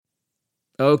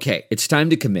Okay, it's time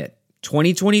to commit.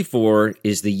 2024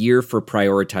 is the year for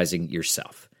prioritizing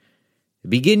yourself.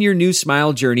 Begin your new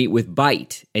smile journey with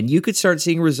Byte, and you could start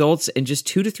seeing results in just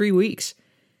 2 to 3 weeks.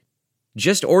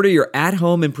 Just order your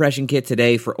at-home impression kit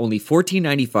today for only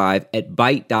 $14.95 at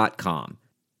Byte.com.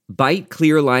 Byte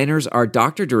clear liners are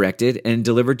doctor-directed and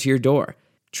delivered to your door.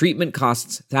 Treatment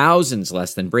costs thousands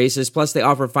less than braces, plus they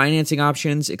offer financing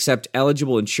options, accept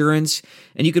eligible insurance,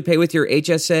 and you could pay with your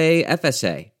HSA,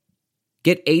 FSA.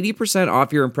 Get 80%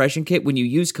 off your impression kit when you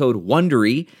use code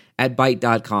WONDERY at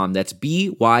Byte.com. That's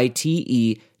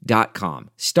BYTE.com.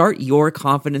 Start your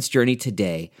confidence journey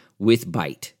today with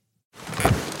Byte.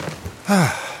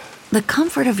 The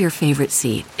comfort of your favorite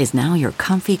seat is now your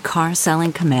comfy car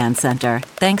selling command center,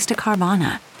 thanks to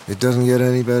Carvana. It doesn't get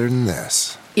any better than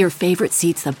this. Your favorite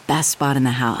seat's the best spot in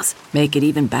the house. Make it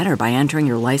even better by entering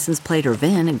your license plate or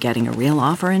VIN and getting a real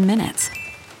offer in minutes.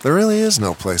 There really is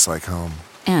no place like home.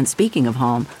 And speaking of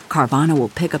home, Carvana will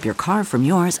pick up your car from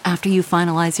yours after you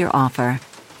finalize your offer.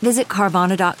 Visit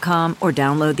Carvana.com or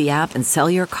download the app and sell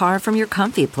your car from your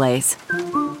comfy place.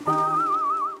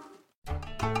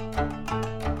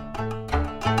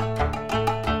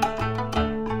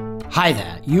 Hi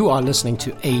there, you are listening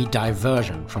to A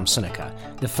Diversion from Sinica,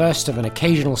 the first of an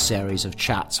occasional series of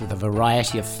chats with a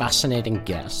variety of fascinating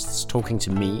guests talking to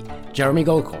me, Jeremy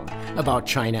Goldkorn, about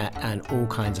China and all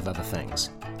kinds of other things.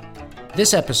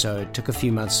 This episode took a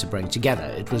few months to bring together.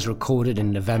 It was recorded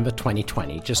in November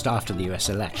 2020, just after the US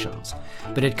elections,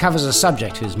 but it covers a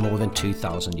subject who is more than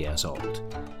 2,000 years old.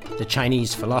 The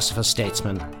Chinese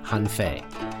philosopher-statesman Han Fei.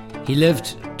 He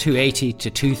lived 280 to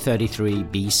 233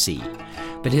 BC,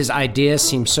 but his ideas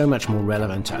seem so much more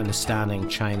relevant to understanding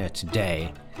China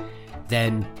today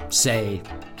than, say,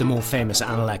 the more famous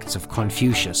Analects of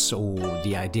Confucius or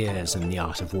the Ideas and the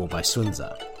Art of War by Sun Tzu.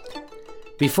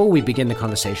 Before we begin the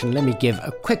conversation, let me give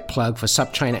a quick plug for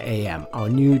SupChina AM, our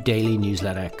new daily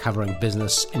newsletter covering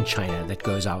business in China that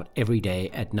goes out every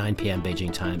day at 9 p.m.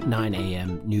 Beijing time, 9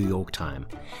 a.m. New York time.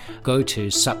 Go to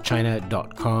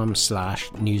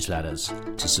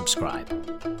supchina.com/newsletters to subscribe.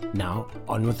 Now,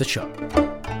 on with the show.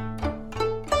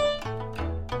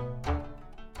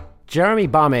 Jeremy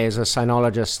Barmé is a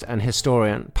sinologist and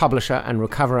historian, publisher and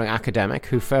recovering academic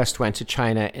who first went to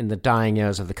China in the dying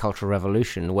years of the Cultural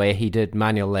Revolution, where he did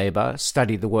manual labor,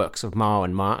 studied the works of Mao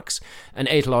and Marx, and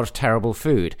ate a lot of terrible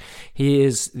food. He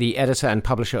is the editor and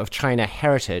publisher of China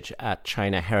Heritage at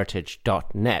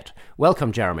ChinaHeritage.net.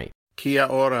 Welcome, Jeremy. Kia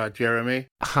ora, Jeremy.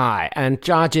 Hi, and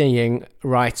Jia Jianying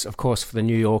writes, of course, for The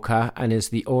New Yorker and is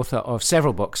the author of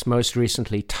several books, most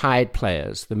recently Tide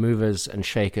Players, The Movers and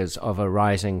Shakers of a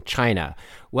Rising China.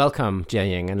 Welcome,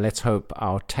 Jianying, and let's hope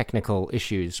our technical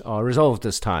issues are resolved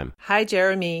this time. Hi,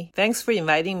 Jeremy. Thanks for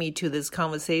inviting me to this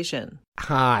conversation.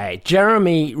 Hi.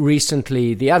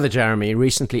 The other Jeremy,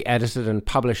 recently edited and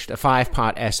published a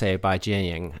 5-part essay by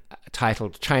Jianying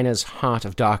titled China's Heart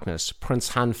of Darkness, Prince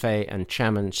Han Fei and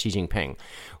Chairman Xi Jinping,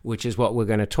 which is what we're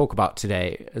going to talk about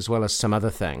today, as well as some other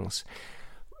things.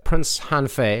 Prince Han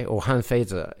Fei, or Han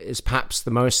Feizi, is perhaps the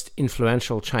most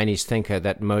influential Chinese thinker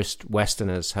that most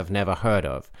Westerners have never heard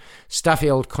of. Stuffy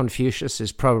old Confucius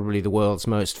is probably the world's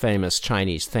most famous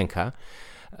Chinese thinker.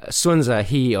 Sun Tzu,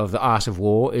 he of the Art of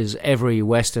War, is every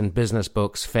Western business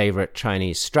book's favorite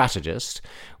Chinese strategist,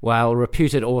 while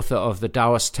reputed author of the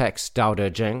Taoist text Tao Te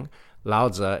Ching, Lao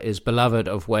Tzu, is beloved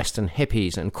of Western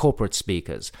hippies and corporate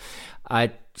speakers.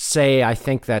 I'd say I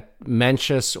think that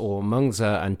Mencius or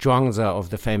Mengzi and Zhuangzi of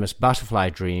the famous Butterfly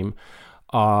Dream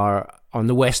are on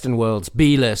the Western world's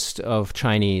B-list of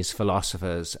Chinese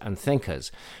philosophers and thinkers.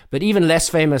 But even less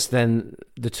famous than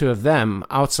the two of them,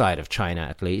 outside of China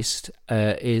at least,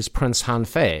 is Prince Han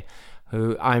Fei,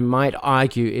 who I might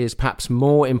argue is perhaps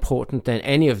more important than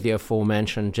any of the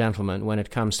aforementioned gentlemen when it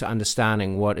comes to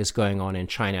understanding what is going on in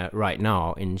China right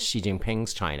now, in Xi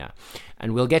Jinping's China.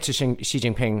 And we'll get to Xi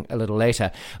Jinping a little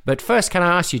later. But first, can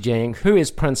I ask you, Jianying, who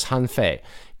is Prince Han Fei?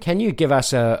 Can you give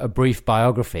us a brief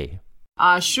biography?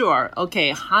 Sure.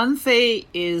 Okay. Han Fei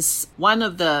is one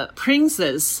of the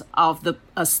princes of the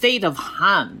state of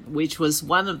Han, which was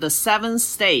one of the 7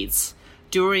 states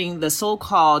during the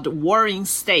so-called Warring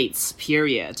States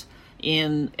period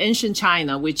in ancient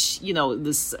China, which,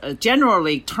 this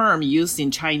generally term used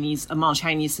in among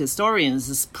Chinese historians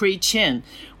is pre-Qin,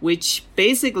 which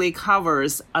basically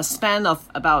covers a span of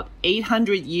about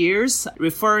 800 years,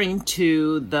 referring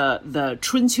to the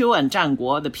春秋 and 战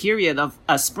国, the period of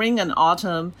spring and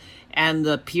autumn, and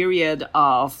the period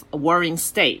of warring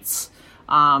states,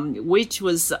 which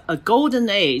was a golden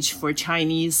age for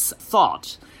Chinese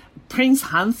thought. Prince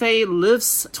Han Fei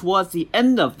lives towards the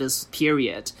end of this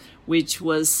period, which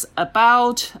was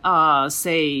about,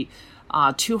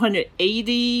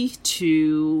 280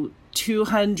 to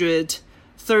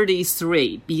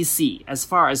 233 BC, as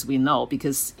far as we know,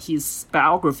 because his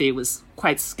biography was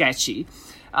quite sketchy.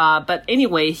 But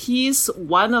anyway, he's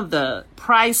one of the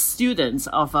prize students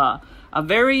of a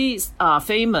very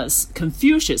famous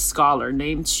Confucius scholar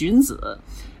named Xunzi,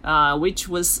 which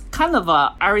was kind of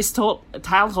a Aristotle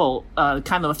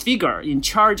kind of figure in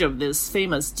charge of this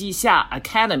famous Jixia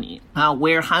Academy,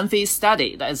 where Han Fei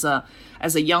studied as a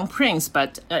young prince,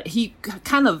 but he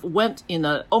kind of went in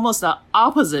almost the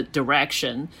opposite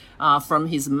direction from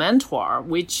his mentor,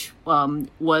 which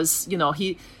was,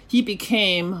 he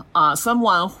became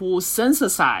someone who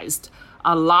synthesized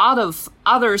a lot of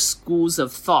other schools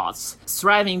of thoughts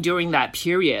thriving during that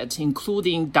period,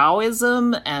 including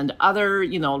Taoism and other,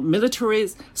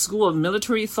 school of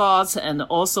military thoughts, and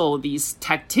also these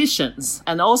tacticians,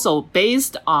 and also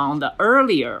based on the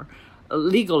earlier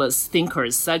legalist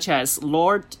thinkers such as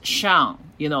Lord Shang,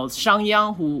 Shang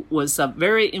Yang, who was a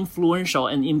very influential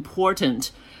and important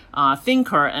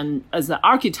thinker and as the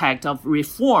architect of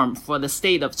reform for the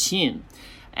state of Qin.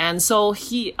 And so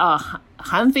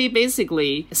Han Fei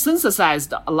basically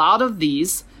synthesized a lot of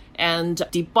these and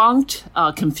debunked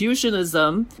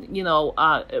Confucianism,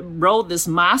 wrote this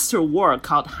master work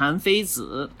called Han Fei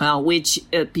Zi, which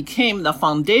became the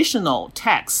foundational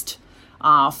text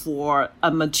for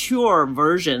a mature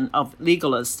version of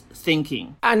legalist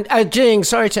thinking. And Jing,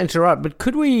 sorry to interrupt, but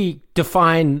could we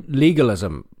define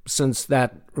legalism, since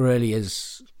that really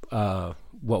is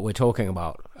what we're talking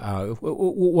about?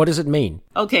 What does it mean?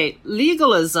 Okay,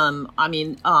 legalism,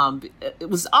 it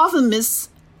was often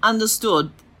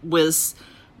misunderstood with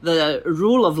the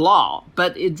rule of law,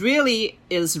 but it really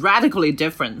is radically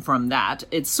different from that.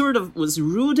 It sort of was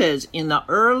rooted in the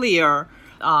earlier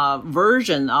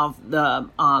version of the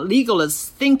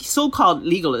so-called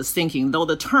legalist thinking, though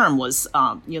the term was,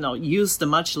 used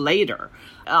much later,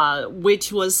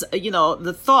 which was,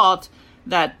 the thought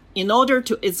that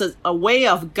it's a way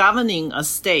of governing a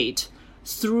state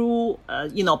through,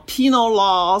 penal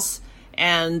laws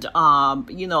and,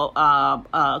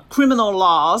 criminal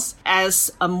laws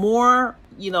as a more,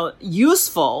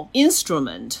 useful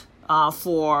instrument,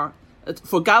 for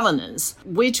governance,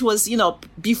 which was,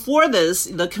 before this,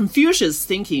 the Confucius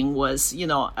thinking was,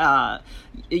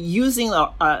 using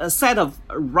a set of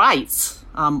rights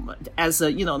as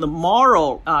the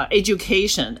moral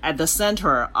education at the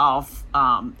center of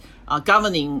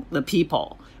governing the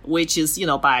people, which is,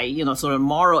 by, sort of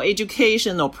moral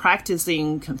education or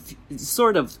practicing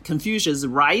sort of Confucius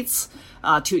rights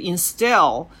to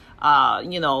instill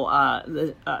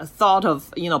the thought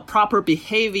of, proper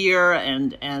behavior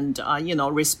and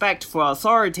respect for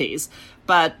authorities.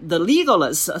 But the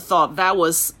legalists thought that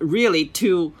was really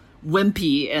too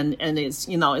wimpy and it's,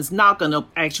 it's not going to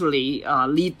actually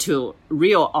lead to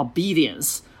real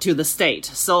obedience to the state.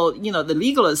 So, the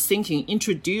legalist thinking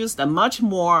introduced a much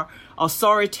more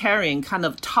authoritarian kind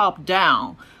of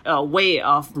top-down way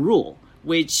of rule,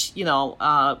 which,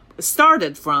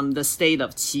 started from the state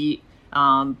of Qi.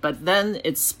 But then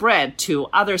it spread to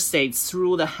other states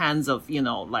through the hands of,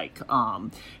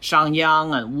 Shang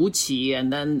Yang and Wu Qi,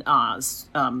 and then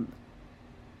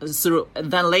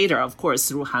then later, of course,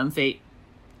 through Han Fei.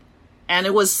 And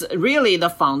it was really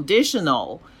the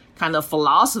foundational kind of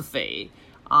philosophy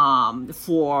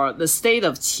for the state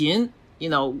of Qin,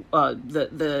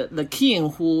 the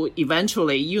king who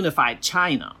eventually unified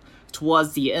China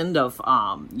towards the end of,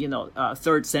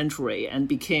 3rd century and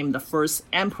became the first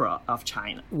emperor of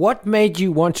China. What made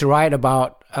you want to write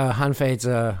about Han Fei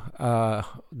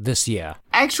this year?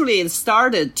 Actually, it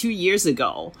started 2 years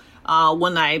ago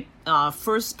when I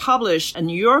first published a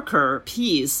New Yorker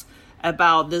piece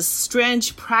about this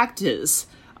strange practice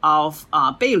of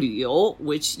被旅游,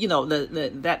 which,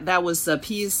 that was a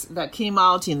piece that came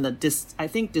out in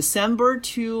December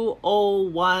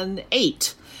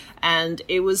 2018. And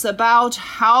it was about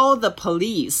how the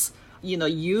police,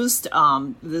 used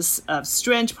this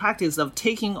strange practice of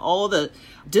taking all the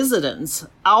dissidents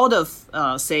out of,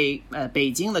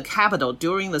 Beijing, the capital,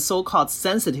 during the so-called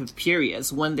sensitive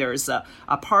periods when there's a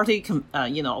party,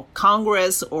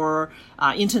 Congress or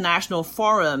international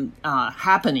forum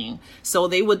happening. So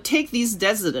they would take these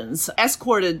dissidents,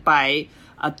 escorted by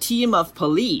a team of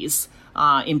police,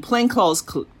 in plainclothes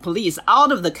police,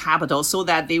 out of the capital so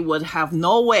that they would have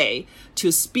no way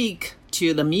to speak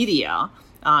to the media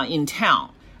in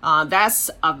town. That's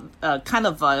a kind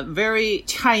of a very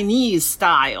Chinese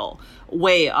style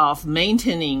way of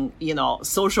maintaining,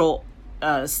 social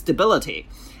stability.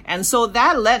 And so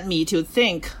that led me to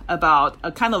think about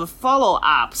a kind of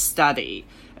follow-up study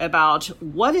about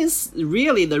what is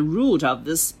really the root of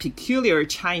this peculiar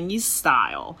Chinese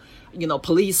style,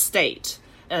 police state,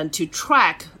 and to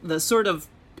track the sort of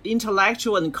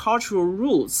intellectual and cultural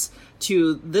roots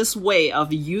to this way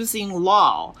of using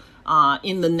law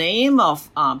in the name of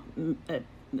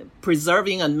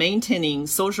preserving and maintaining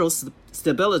social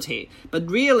stability, but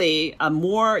really a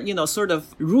more, sort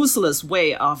of ruthless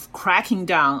way of cracking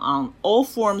down on all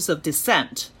forms of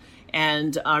dissent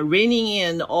and reining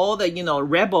in all the,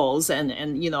 rebels and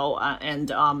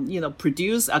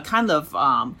produce a kind of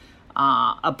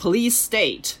a police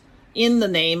state in the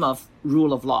name of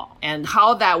rule of law, and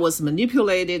how that was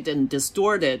manipulated and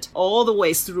distorted all the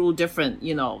way through different,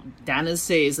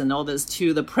 dynasties and all this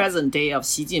to the present day of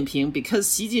Xi Jinping,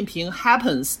 because Xi Jinping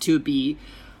happens to be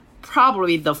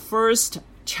probably the first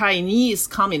Chinese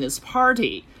Communist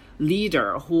Party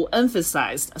leader who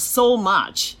emphasized so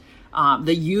much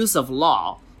the use of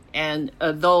law. And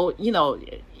though,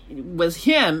 with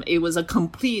him, it was a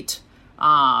complete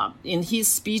in his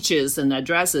speeches and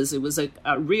addresses, it was a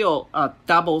real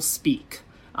double speak.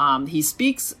 He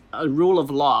speaks a rule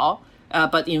of law,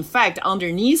 but in fact,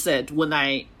 underneath it, when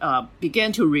I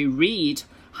began to reread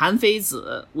Han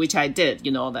Feizi, which I did,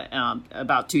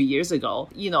 about 2 years ago,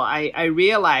 I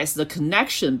realized the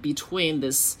connection between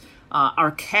this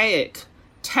archaic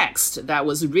text that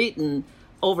was written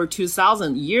over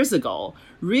 2,000 years ago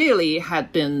really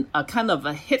had been a kind of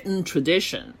a hidden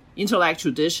tradition,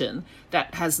 intellectual tradition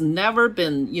that has never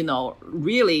been,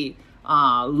 really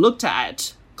looked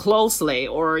at closely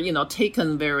or,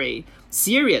 taken very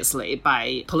seriously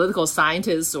by political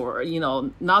scientists or,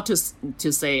 not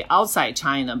to say outside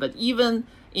China, but even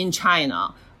in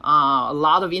China, a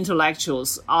lot of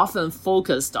intellectuals often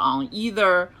focused on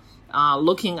either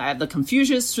looking at the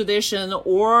Confucius tradition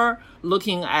or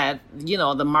looking at,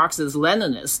 the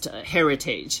Marxist-Leninist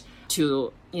heritage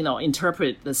to,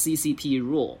 interpret the CCP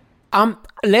rule.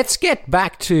 Let's get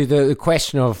back to the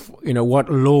question of, what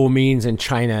law means in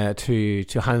China to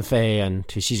Han Fei and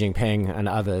to Xi Jinping and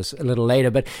others a little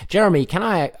later. But Jeremy, can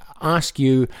I ask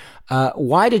you,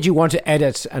 why did you want to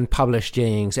edit and publish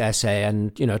Jianying's essay?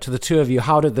 And, to the two of you,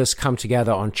 how did this come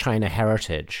together on China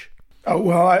heritage? Oh,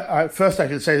 well, first I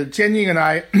should say that Jianying and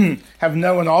I have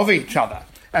known of each other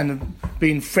and have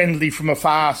been friendly from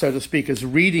afar, so to speak, as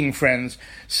reading friends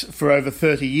for over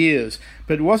 30 years.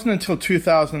 But it wasn't until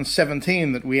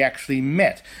 2017 that we actually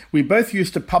met. We both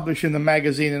used to publish in the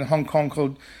magazine in Hong Kong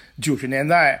called 90年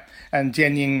代, and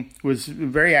Jianying was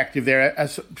very active there,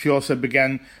 as she also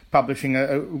began publishing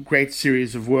a great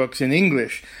series of works in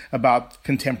English about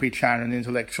contemporary China and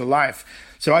intellectual life.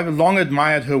 So I've long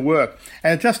admired her work.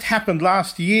 And it just happened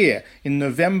last year, in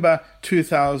November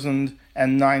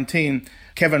 2019,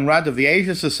 Kevin Rudd of the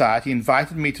Asia Society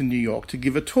invited me to New York to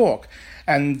give a talk.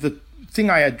 And the thing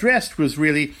I addressed was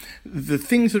really the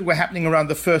things that were happening around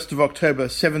the 1st of October,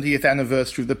 70th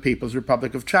anniversary of the People's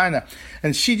Republic of China.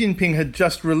 And Xi Jinping had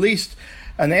just released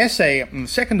an essay on the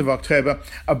 2nd of October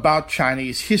about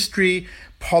Chinese history,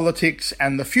 politics,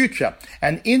 and the future.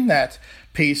 And in that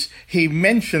piece, he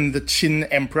mentioned the Qin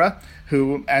Emperor,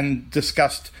 and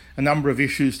discussed a number of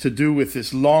issues to do with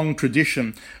this long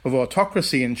tradition of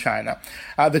autocracy in China.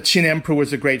 The Qin Emperor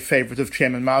was a great favorite of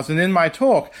Chairman Mao's, and in my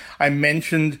talk, I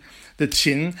mentioned the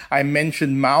Qin. I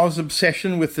mentioned Mao's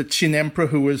obsession with the Qin Emperor,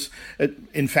 who was,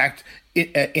 in fact,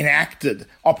 enacted,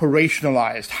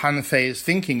 operationalized Han Fei's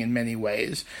thinking in many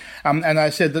ways. And I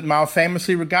said that Mao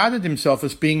famously regarded himself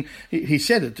as being, he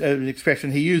said it, an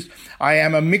expression he used, I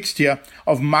am a mixture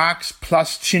of Marx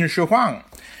plus Qin Shi Huang.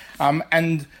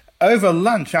 And over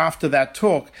lunch after that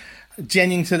talk,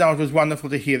 Jianying said, it was wonderful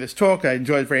to hear this talk. I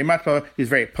enjoyed it very much. He was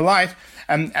very polite.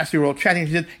 And as we were all chatting,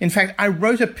 she said, in fact, I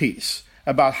wrote a piece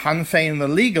about Han Fei and the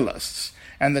legalists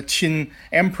and the Qin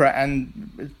Emperor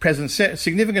and present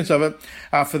significance of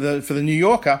it for the New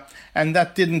Yorker, and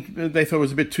that they thought it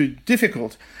was a bit too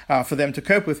difficult for them to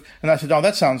cope with. And I said,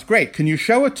 that sounds great. Can you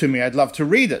show it to me? I'd love to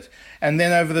read it. And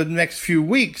then over the next few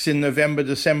weeks, in November,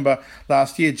 December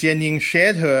last year, Jianying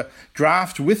shared her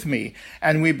draft with me,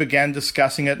 and we began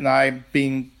discussing it, and I,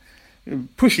 being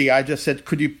pushy, I just said,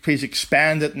 could you please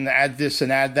expand it and add this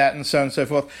and add that and so on and so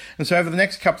forth. And so over the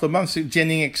next couple of months,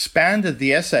 Jianying expanded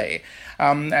the essay,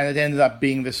 and it ended up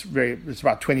being it's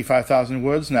about 25,000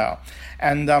 words now.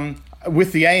 And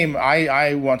with the aim,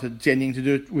 I wanted Jianying to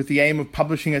do it with the aim of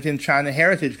publishing it in China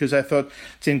Heritage, because I thought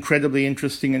it's incredibly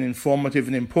interesting and informative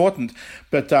and important,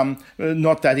 but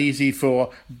not that easy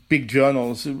for big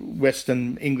journals,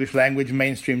 Western English language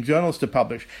mainstream journals, to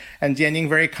publish. And Jianying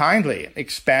very kindly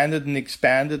expanded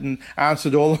and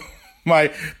answered all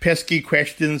my pesky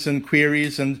questions and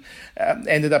queries, and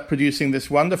ended up producing this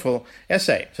wonderful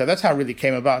essay. So that's how it really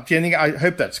came about. Jenny, I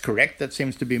hope that's correct. That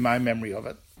seems to be my memory of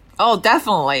it. Oh,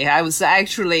 definitely. I was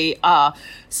actually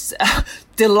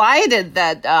delighted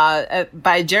that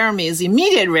by Jeremy's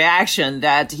immediate reaction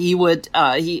that he would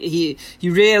he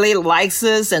really likes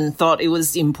this and thought it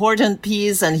was important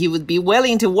piece, and he would be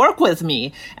willing to work with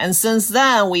me. And since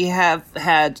then, we have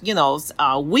had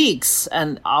weeks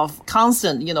and of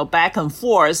constant back and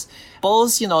forth,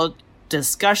 both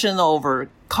discussion over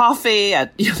coffee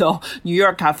at New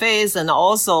York cafes, and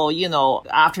also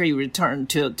after he returned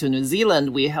to New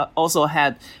Zealand, we also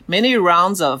had many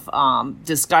rounds of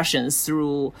discussions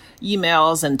through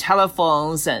emails and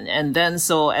telephones, and then,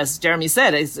 so as Jeremy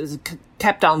said, it's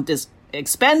kept on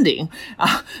expanding,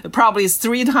 probably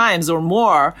 3 times or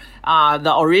more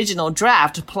the original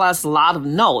draft, plus a lot of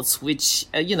notes, which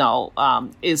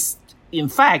is in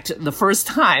fact the first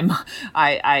time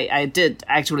I did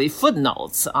actually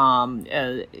footnotes.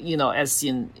 As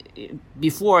in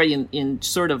before in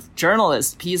sort of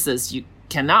journalist pieces, you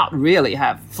cannot really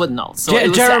have footnotes. So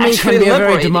Jeremy can be a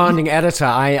very demanding editor.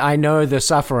 I know the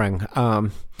suffering.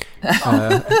 Very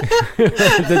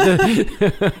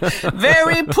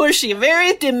pushy,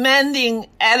 very demanding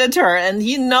editor, and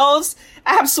he knows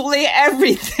absolutely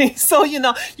everything. So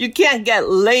you can't get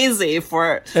lazy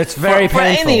for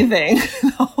anything.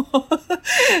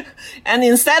 And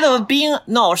instead of being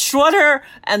shorter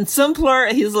and simpler,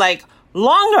 he's like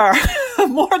longer,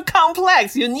 more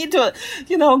complex. You need to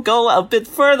go a bit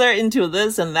further into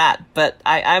this and that. But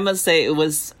I must say it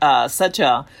was such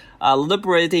a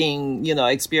liberating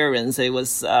experience. It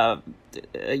was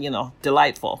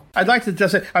delightful. I'd like to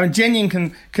just say,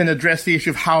 Jianying can address the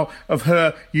issue of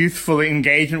her youthful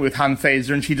engagement with Han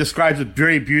Feizer, and she describes it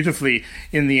very beautifully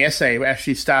in the essay as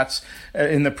she starts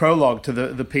in the prologue to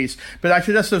the piece. But I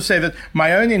should just say that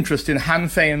my own interest in Han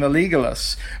Fei and the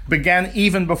legalists began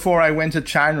even before I went to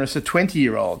China as a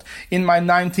 20-year-old. In my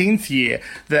 19th year,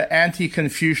 the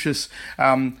anti-Confucius,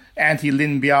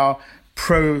 anti-Lin Biao,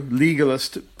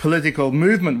 pro-legalist political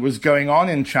movement was going on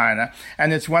in China,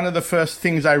 and it's one of the first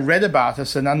things I read about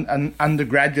as an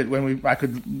undergraduate when I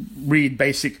could read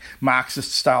basic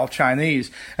Marxist-style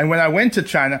Chinese. And when I went to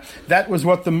China, that's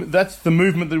the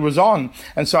movement that was on.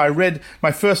 And so I read,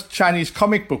 my first Chinese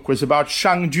comic book was about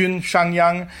Shang Jun, Shang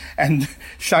Yang, and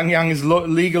Shang Yang's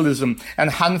legalism, and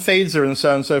Han Feizer, and so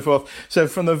on and so forth. So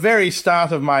from the very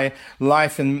start of my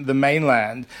life in the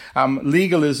mainland,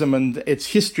 legalism and its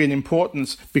history and importance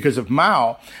because of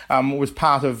Mao was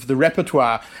part of the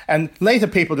repertoire. And later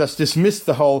people just dismissed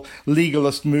the whole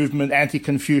legalist movement,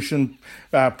 anti-Confucian,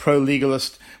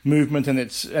 pro-legalist movement and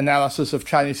its analysis of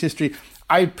Chinese history.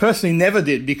 I personally never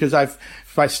did, because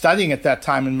by studying at that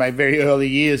time in my very early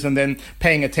years, and then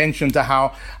paying attention to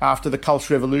how after the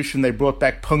Cultural Revolution they brought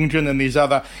back Peng Joon and these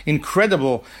other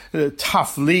incredible,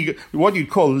 tough, what you'd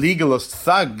call legalist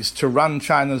thugs to run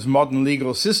China's modern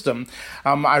legal system,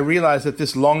 I realized that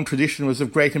this long tradition was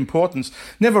of great importance.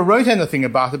 Never wrote anything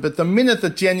about it, but the minute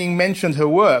that Jianying mentioned her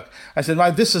work, I said,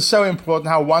 this is so important,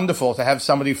 how wonderful to have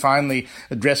somebody finally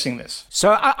addressing this.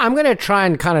 So I'm going to try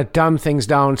and kind of dumb things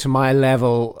down to my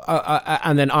level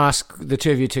and then ask the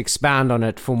two of you to expand on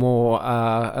it for more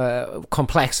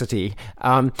complexity.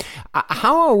 How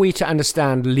are we to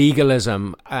understand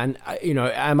legalism? And,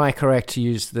 am I correct to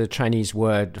use the Chinese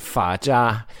word 法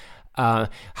家?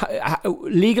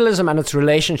 Legalism and its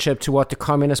relationship to what the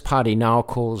Communist Party now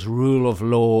calls rule of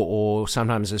law, or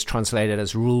sometimes is translated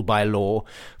as rule by law,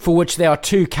 for which there are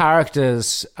 2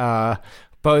 characters,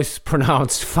 both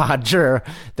pronounced 法治,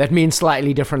 that mean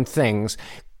slightly different things.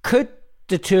 Could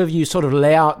the two of you sort of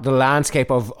lay out the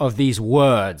landscape of these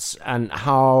words and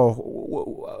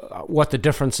what the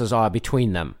differences are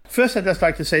between them? First, I'd just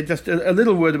like to say just a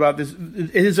little word about this.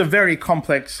 It is a very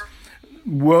complex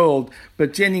world,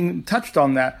 but Jianying touched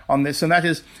on this, and that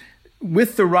is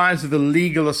with the rise of the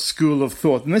legalist school of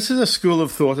thought. And this is a school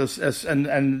of thought, and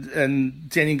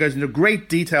Jianying goes into great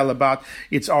detail about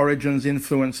its origins,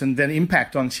 influence, and then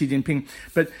impact on Xi Jinping.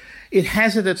 But it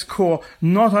has at its core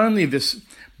not only this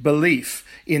belief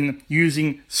in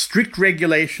using strict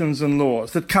regulations and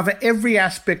laws that cover every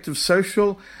aspect of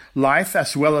social life,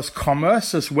 as well as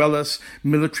commerce, as well as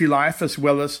military life, as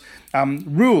well as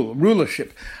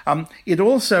rulership. It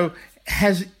also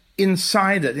has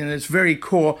inside it, in its very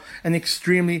core, a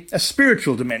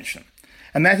spiritual dimension.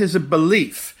 And that is a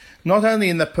belief not only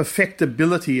in the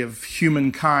perfectibility of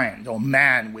humankind, or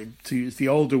man, to use the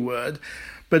older word,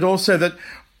 but also that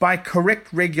by correct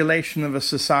regulation of a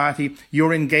society,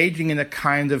 you're engaging in a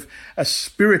kind of a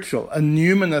spiritual, a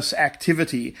numinous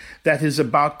activity that is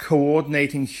about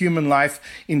coordinating human life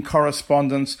in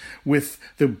correspondence with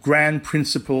the grand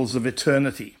principles of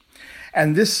eternity.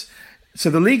 And so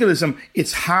the legalism,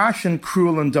 it's harsh and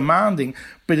cruel and demanding,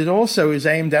 but it also is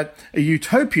aimed at a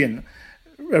utopian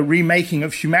remaking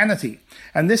of humanity.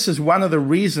 And this is one of the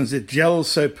reasons it gels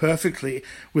so perfectly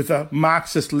with a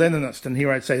Marxist-Leninist, and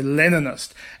here I'd say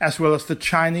Leninist, as well as the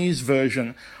Chinese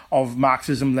version of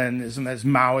Marxism-Leninism, as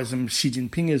Maoism, Xi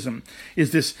Jinpingism,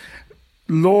 is this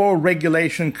law,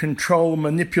 regulation, control,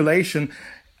 manipulation,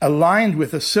 aligned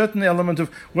with a certain element of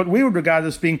what we would regard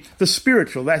as being the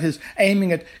spiritual, that is,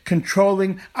 aiming at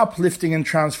controlling, uplifting, and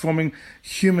transforming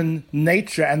human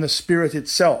nature and the spirit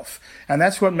itself. And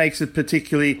that's what makes it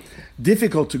particularly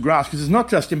difficult to grasp, because it's not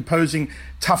just imposing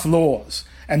tough laws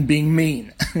and being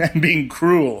mean and being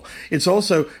cruel. It's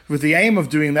also with the aim of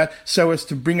doing that so as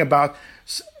to bring about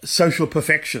social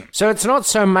perfection. So it's not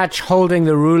so much holding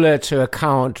the ruler to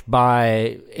account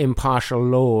by impartial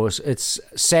laws. It's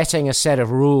setting a set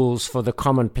of rules for the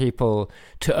common people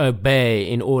to obey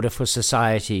in order for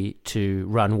society to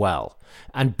run well,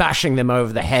 and bashing them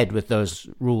over the head with those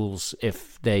rules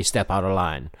if they step out of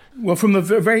line. Well, from the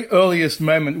very earliest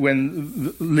moment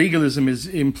when legalism is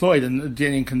employed, and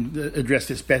Jianying can address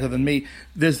this better than me,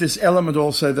 there's this element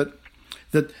also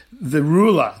that the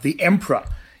ruler, the emperor,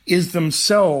 is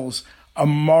themselves a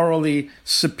morally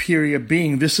superior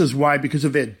being. This is why, because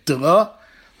of their de,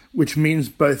 which means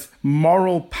both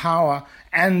moral power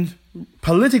and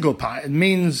political power, it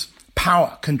means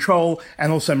power, control,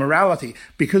 and also morality.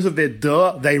 Because of their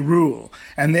de, they rule.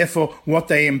 And therefore, what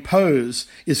they impose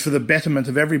is for the betterment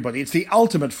of everybody. It's the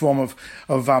ultimate form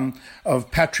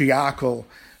of patriarchal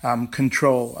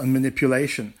control and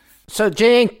manipulation. So,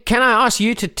 Jianying, can I ask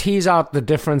you to tease out the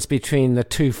difference between the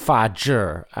two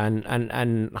fazhi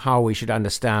and how we should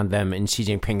understand them in Xi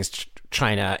Jinping's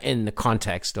China in the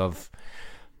context of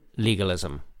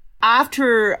legalism?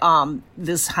 After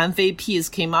this Han Fei piece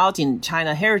came out in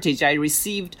China Heritage, I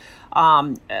received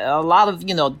a lot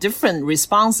of different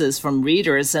responses from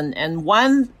readers, and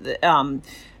one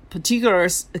particular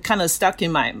kind of stuck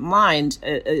in my mind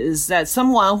is that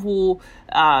someone who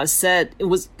said it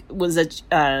was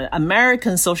an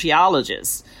American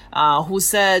sociologist who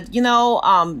said,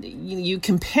 you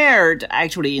compared,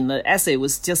 actually in the essay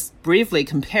was just briefly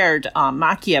compared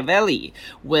Machiavelli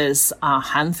with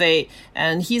Han Fei.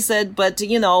 And he said, but,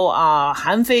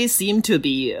 Han Fei seemed to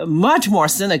be much more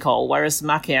cynical, whereas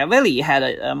Machiavelli had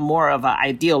a more of an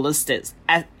idealistic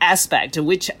aspect,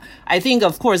 which I think,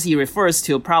 of course, he refers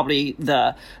to probably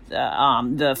the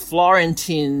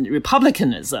Florentine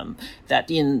republicanism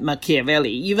that in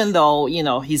Machiavelli, even though,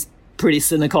 he's pretty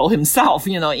cynical himself,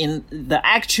 in the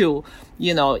actual,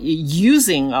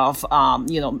 using of,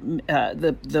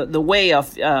 the way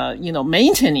of,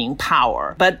 maintaining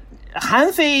power. But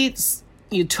Han Fei's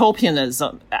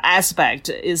utopianism aspect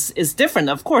is different.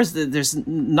 Of course, there's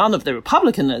none of the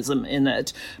republicanism in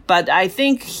it, but I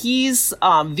think his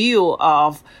view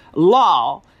of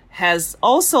law has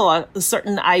also a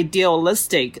certain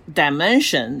idealistic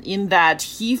dimension in that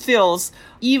he feels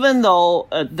even though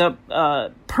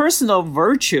the personal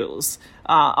virtues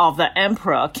of the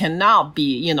emperor cannot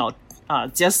be,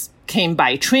 just came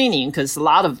by training, because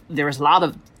there's a lot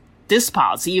of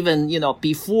despots, even,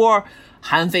 before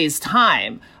Han Fei's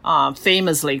time,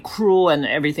 famously cruel and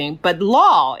everything. But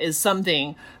law is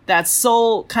something that's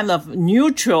so kind of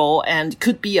neutral and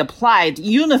could be applied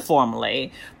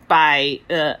uniformly by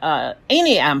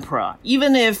any emperor,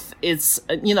 even if it's,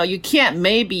 you can't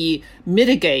maybe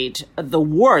mitigate the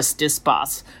worst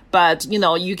despots, but,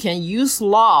 you can use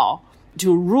law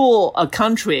to rule a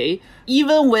country,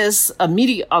 even with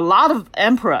a lot of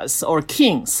emperors or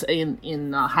kings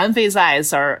in Han Fei's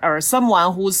eyes are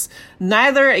someone who's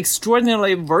neither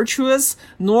extraordinarily virtuous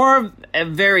nor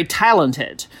very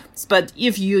talented. But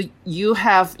if you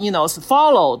have,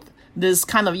 followed this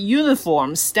kind of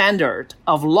uniform standard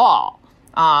of law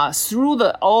through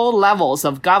all levels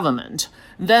of government,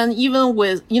 then even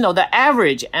with, the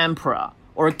average emperor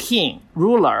or king,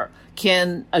 ruler,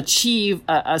 can achieve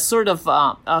a sort of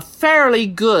a fairly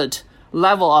good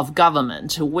level of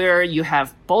government where you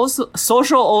have both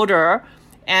social order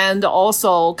and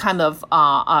also kind of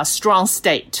a strong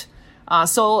state.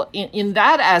 So in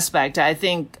that aspect, I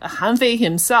think Han Fei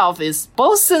himself is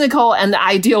both cynical and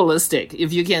idealistic,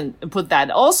 if you can put that.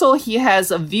 Also, he has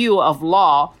a view of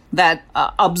law that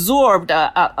absorbed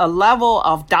a level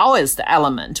of Taoist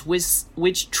element,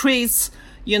 which treats,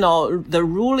 the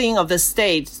ruling of the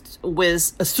state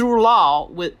through law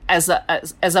as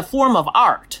a form of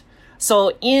art.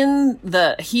 So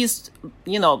he's,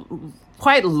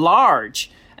 quite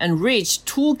large and rich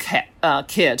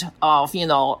toolkit of,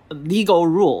 legal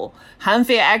rule, Han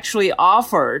Fei actually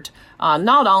offered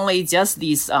not only just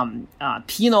these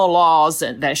penal laws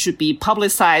that should be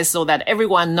publicized so that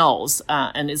everyone knows,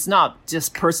 and it's not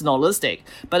just personalistic,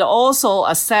 but also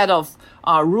a set of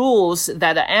rules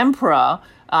that the emperor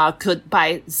could,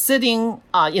 by sitting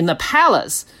in the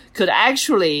palace, could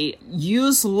actually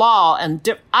use law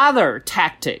and other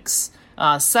tactics,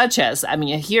 such as,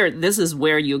 here, this is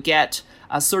where you get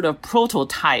a sort of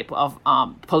prototype of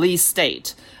police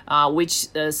state, which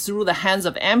through the hands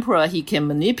of emperor, he can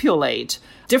manipulate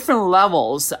different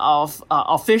levels of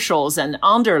officials and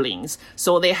underlings.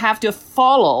 So they have to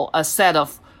follow a set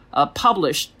of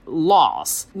published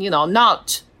laws,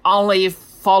 not only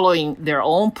following their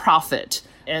own profit.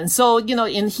 And so,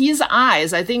 in his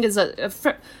eyes, I think it's a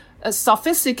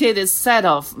sophisticated set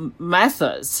of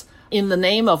methods in the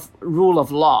name of rule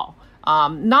of law.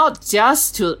 Not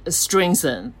just to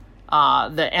strengthen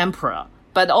the emperor,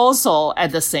 but also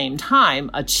at the same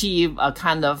time achieve a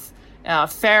kind of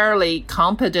fairly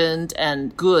competent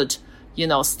and good,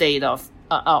 state of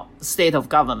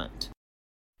government.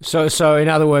 So in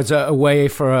other words, a way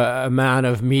for a man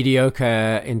of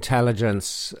mediocre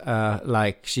intelligence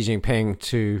like Xi Jinping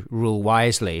to rule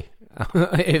wisely.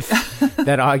 If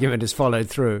that argument is followed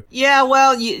through. Yeah,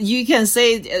 well, you can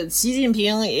say Xi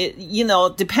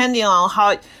Jinping, depending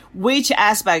on which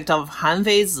aspect of Han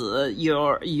Feizi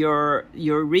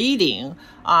you're reading,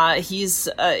 he's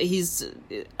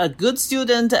a good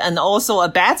student and also a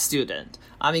bad student.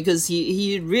 Because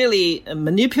he really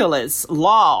manipulates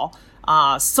law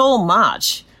so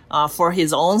much for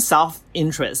his own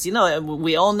self-interest.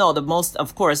 We all know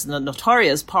the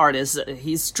notorious part is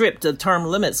he stripped the term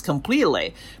limits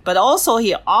completely. But also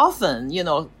he often,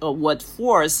 would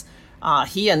force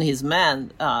he and his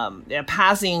men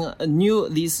passing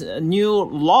these new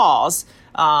laws,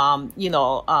 on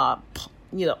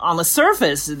the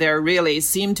surface, they really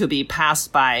seem to be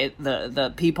passed by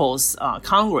the People's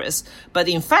Congress. But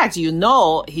in fact, he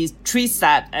treats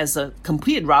that as a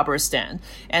complete rubber stamp.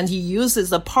 And he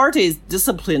uses the party's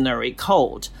disciplinary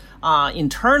code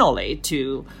internally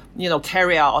to,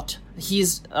 carry out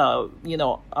his,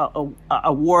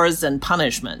 awards and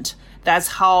punishment. That's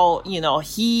how,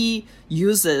 he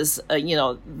uses,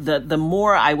 the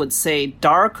more, I would say,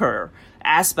 darker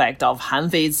aspect of Han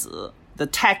Feizi, the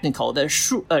technical, the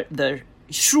shu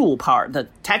part, the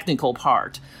technical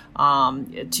part,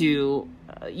 to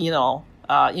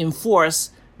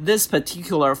enforce this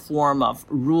particular form of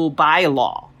rule by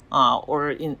law,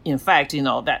 or in fact,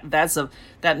 that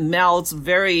melds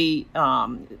very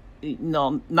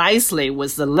nicely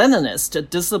with the Leninist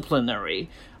disciplinary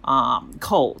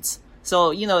codes.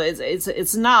 So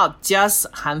it's not just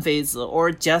Han Feizi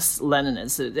or just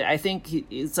Leninist. I think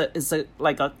it's a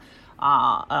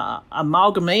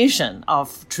amalgamation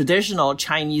of traditional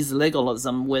Chinese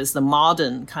legalism with the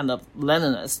modern kind of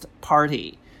Leninist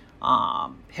party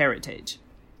heritage.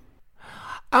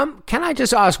 Can I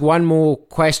just ask one more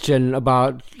question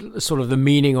about sort of the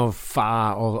meaning of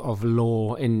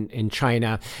law in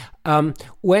China?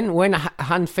 When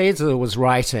Han Feizi was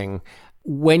writing,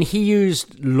 when he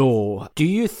used law, do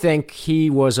you think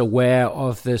he was aware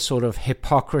of the sort of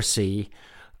hypocrisy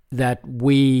that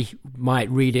we might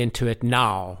read into it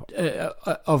now,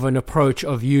 of an approach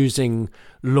of using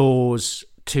laws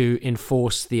to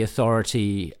enforce the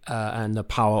authority and the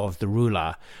power of the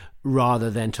ruler, rather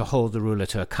than to hold the ruler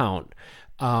to account?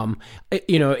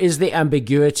 Is the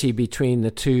ambiguity between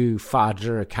the two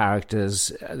Fazhi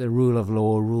characters, the rule of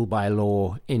law, rule by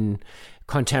law, in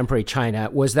contemporary China,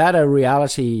 was that a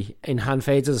reality in Han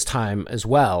Feizi's time as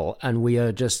well, and we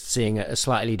are just seeing a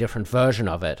slightly different version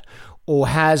of it? Or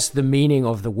has the meaning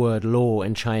of the word law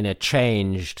in China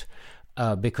changed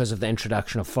because of the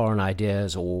introduction of foreign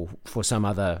ideas or for some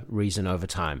other reason over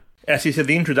time? As you said,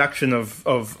 the introduction of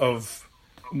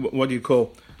what do you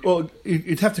call? Well,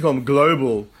 you'd have to call them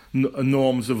global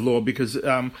norms of law, because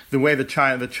the way the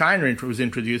China was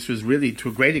introduced was really to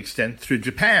a great extent through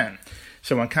Japan.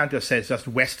 So one can't just say it's just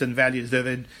Western values.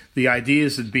 The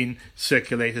ideas had been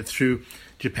circulated through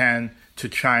Japan to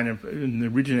China and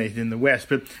originated in the West.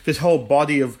 But this whole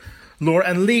body of law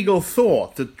and legal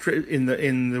thought that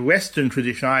in the Western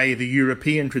tradition, i.e. the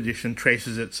European tradition,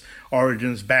 traces its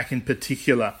origins back in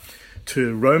particular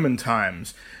to Roman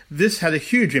times. This had a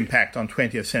huge impact on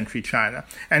 20th century China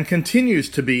and continues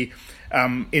to be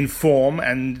inform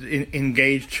and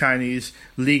engage Chinese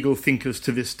legal thinkers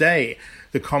to this day.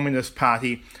 The Communist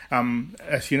Party,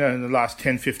 as you know, in the last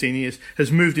 10, 15 years,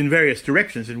 has moved in various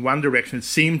directions. In one direction, it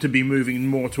seemed to be moving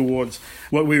more towards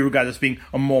what we regard as being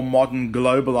a more modern,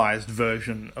 globalized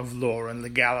version of law and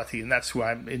legality. And that's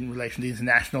why, in relation to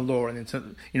international law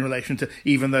and in relation to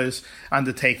even those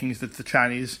undertakings that the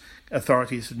Chinese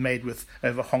authorities had made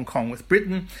over Hong Kong with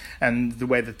Britain, and the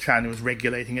way that China was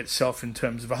regulating itself in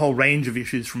terms of a whole range of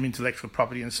issues from intellectual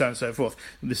property and so on and so forth.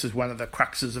 This is one of the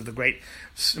cruxes of the great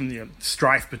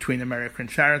strife between America and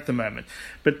China at the moment.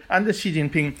 But under Xi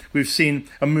Jinping, we've seen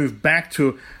a move back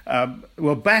to,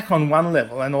 back on one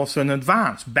level and also an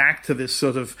advance back to this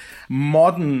sort of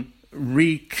modern,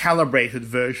 recalibrated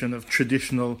version of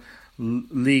traditional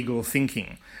legal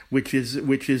thinking, which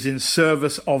is in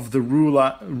service of the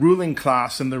ruling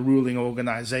class and the ruling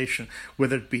organization,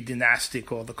 whether it be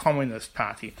dynastic or the Communist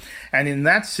Party. And in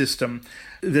that system,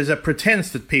 there's a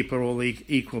pretense that people are all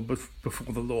equal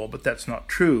before the law, but that's not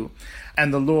true.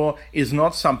 And the law is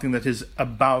not something that is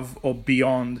above or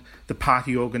beyond the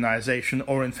party organization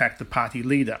or, in fact, the party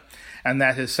leader. And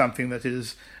that is something that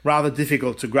is rather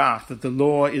difficult to grasp, that the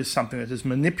law is something that is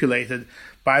manipulated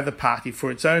by the party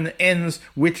for its own ends,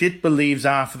 which it believes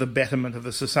are for the betterment of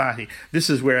the society. This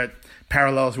is where it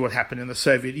parallels what happened in the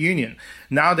Soviet Union.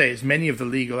 Nowadays, many of the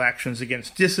legal actions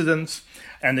against dissidents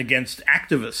and against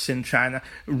activists in China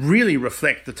really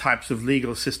reflect the types of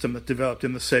legal system that developed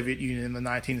in the Soviet Union in the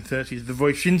 1930s, the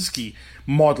Vyshinsky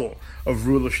model of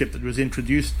rulership that was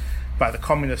introduced by the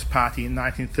Communist Party in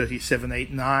 1937,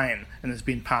 8, 9, and has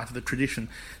been part of the tradition.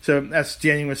 So, as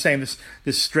Jianying was saying,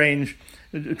 this strange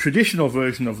traditional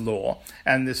version of law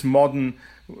and this modern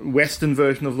Western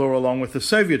version of law, along with the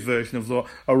Soviet version of law,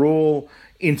 are all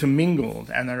intermingled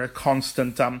and are a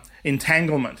constant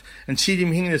entanglement. And Xi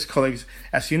Jinping and his colleagues,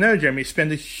 as you know, Jeremy,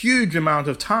 spend a huge amount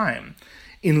of time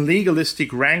in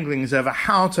legalistic wranglings over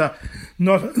how to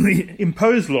not only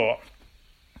impose law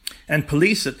and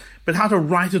police it, but how to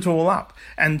write it all up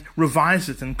and revise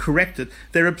it and correct it.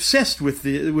 They're obsessed with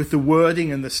the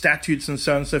wording and the statutes and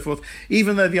so on and so forth,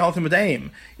 even though the ultimate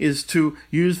aim is to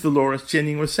use the law, as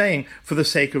Jianying was saying, for the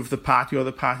sake of the party or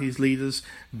the party's leader's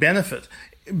benefit,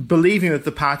 believing that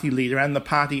the party leader and the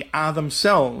party are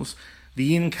themselves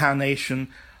the incarnation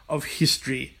of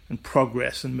history and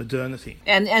progress and modernity.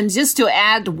 And just to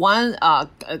add one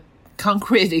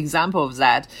concrete example of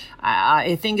that,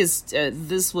 I think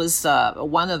this was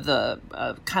one of the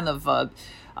kind of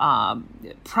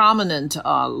prominent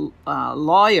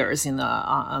lawyers in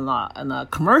a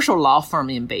commercial law firm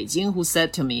in Beijing who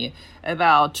said to me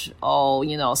about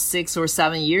 6 or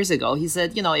 7 years ago, he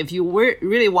said, if you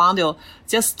really want to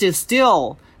just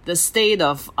distill the state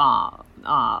of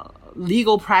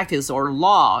legal practice or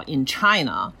law in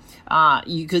China,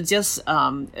 you could just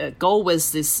go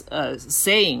with this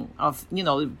saying of,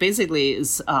 basically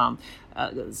is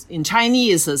in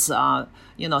Chinese is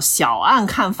小案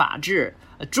看法治，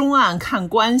中案看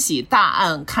关系，大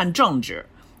案看政治。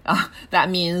That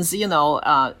means,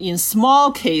 in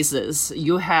small cases,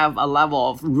 you have a level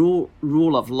of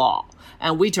rule of law,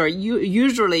 and which are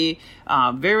usually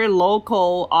very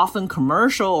local, often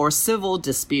commercial or civil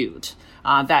dispute.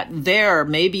 That there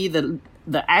maybe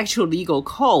the actual legal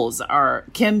codes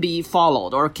can be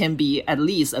followed or can be at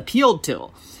least appealed to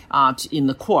in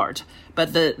the court.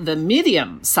 But the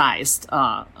medium-sized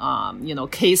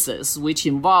cases, which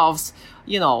involves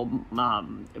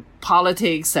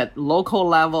politics at local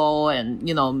level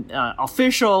and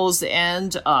officials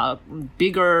and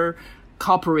bigger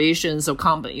corporations or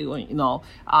company,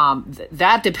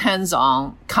 that depends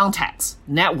on context,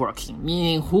 networking,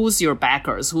 meaning who's your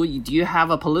backers, do you have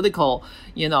a political,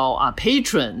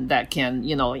 patron that can,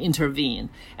 intervene.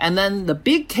 And then the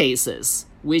big cases,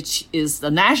 which is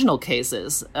the national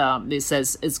cases, it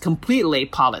says it's completely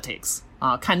politics.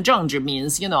 看政治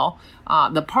means,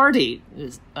 the party,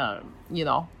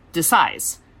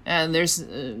 decides. And there's,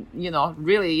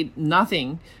 really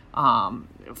nothing,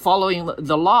 following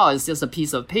the law is just a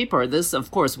piece of paper. This, of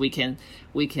course, we can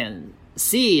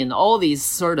see in all these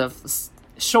sort of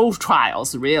show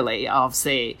trials, really, of,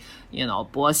 say,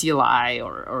 Bo Xilai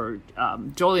or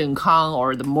Zhou Yunkang,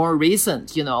 or the more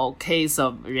recent, case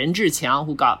of Ren Zhiqiang,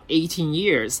 who got 18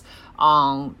 years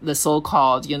on the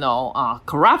so-called,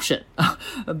 corruption,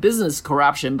 business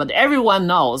corruption. But everyone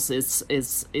knows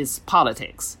it's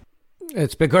politics.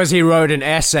 It's because he wrote an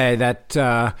essay that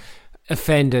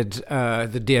offended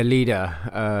the dear leader,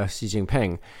 Xi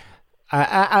Jinping.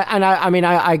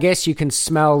 I guess you can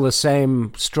smell the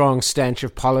same strong stench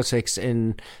of politics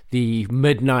in the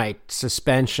midnight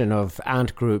suspension of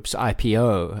Ant Group's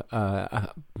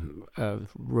IPO.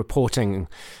 Reporting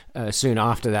soon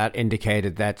after that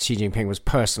indicated that Xi Jinping was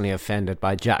personally offended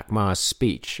by Jack Ma's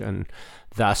speech, and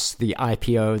thus the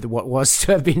IPO, what was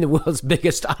to have been the world's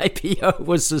biggest IPO,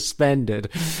 was suspended.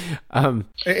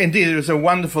 Indeed, it was a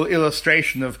wonderful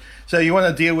illustration of, so you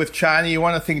want to deal with China, you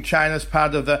want to think China's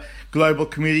part of the global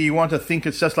community, you want to think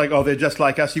it's just like, oh, they're just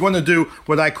like us. You want to do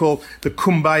what I call the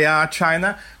kumbaya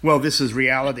China. Well, this is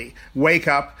reality. Wake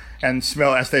up and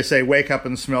smell, as they say, wake up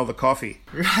and smell the coffee.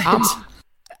 Right.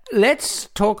 Let's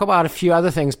talk about a few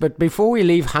other things, but before we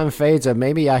leave Han Feize,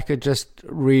 maybe I could just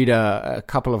read a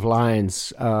couple of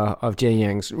lines of Jin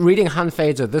Ying's. Reading Han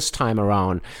Feize this time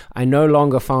around, I no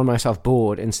longer found myself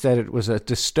bored. Instead, it was a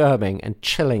disturbing and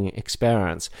chilling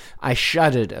experience. I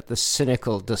shuddered at the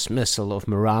cynical dismissal of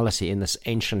morality in this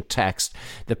ancient text,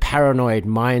 the paranoid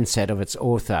mindset of its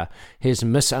author, his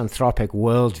misanthropic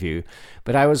worldview.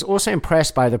 But I was also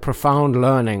impressed by the profound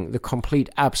learning, the complete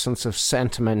absence of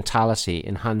sentimentality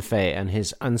in Han Fei and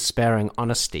his unsparing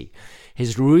honesty,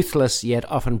 his ruthless yet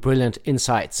often brilliant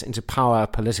insights into power,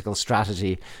 political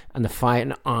strategy, and the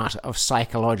fine art of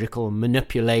psychological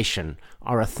manipulation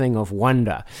are a thing of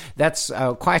wonder. That's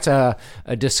quite a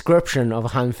description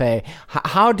of Han Fei.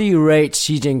 How do you rate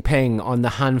Xi Jinping on the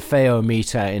Han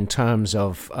Fei-o-meter in terms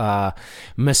of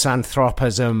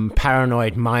misanthropism,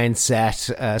 paranoid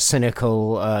mindset,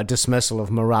 cynical dismissal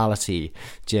of morality,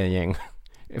 Jin Ying?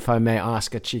 If I may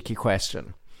ask a cheeky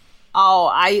question. Oh,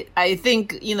 I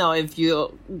think, if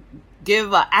you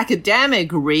give an academic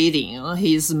rating,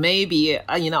 he's maybe,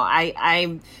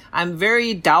 I'm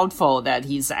very doubtful that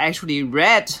he's actually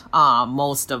read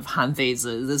most of Han Fei's.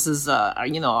 This is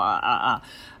a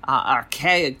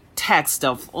archaic text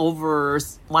of over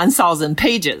 1,000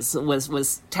 pages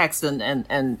with text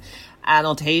and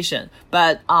annotation.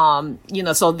 But,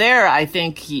 so there, I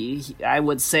think I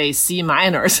would say C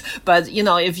minus. But,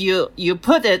 if you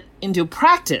put it into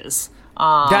practice,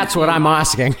 that's what I'm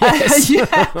asking.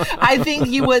 Yeah, I think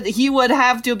he would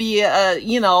have to be,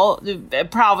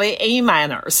 probably A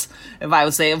minus, if I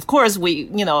would say. Of course,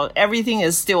 everything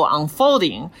is still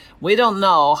unfolding. We don't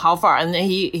know how far, and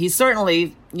he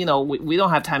certainly, we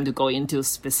don't have time to go into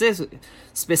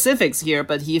specifics here,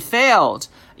 but he failed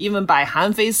even by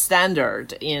Han Fei's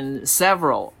standard in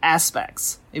several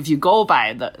aspects, if you go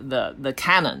by the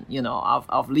canon,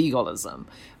 of legalism.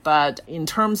 But in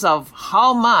terms of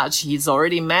how much he's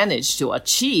already managed to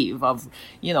achieve of,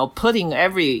 putting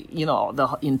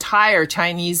the entire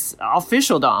Chinese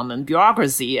officialdom and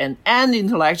bureaucracy and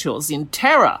intellectuals in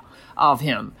terror of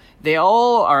him, they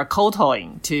all are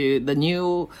kowtowing to the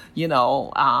new,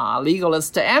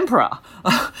 legalist emperor.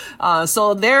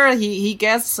 So there he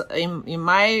gets, in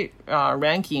my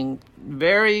ranking,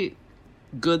 very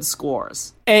good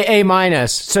scores. A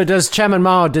minus. So does Chairman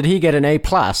Mao, did he get an A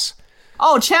plus?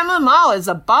 Oh, Chairman Mao is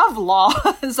above law.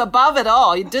 Is above it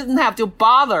all. He didn't have to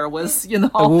bother with,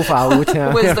 with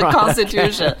the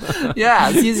Constitution.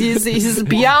 Yes, he's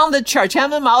beyond the chart.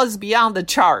 Chairman Mao is beyond the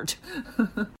chart.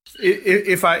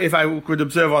 If I could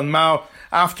observe on Mao,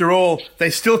 after all, they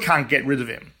still can't get rid of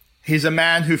him. He's a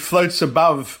man who floats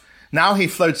above. Now he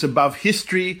floats above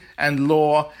history and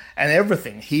law and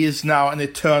everything. He is now an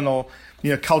eternal,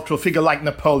 cultural figure like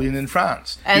Napoleon in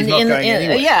France. And he's not going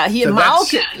anywhere. Yeah,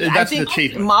 I think an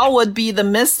achievement. Mao would be the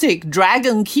mystic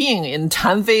dragon king in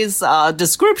Han Fei's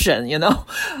description.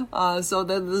 So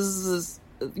that this is,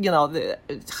 I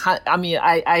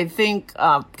think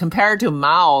compared to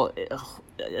Mao,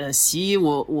 Xi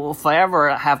will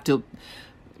forever have to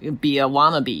be a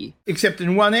wannabe. Except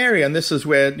in one area, and this is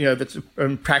where, that's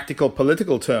in practical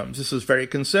political terms, this is very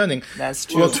concerning. That's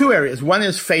true. Well, two areas. One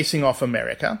is facing off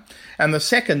America, and the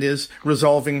second is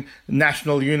resolving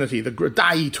national unity, the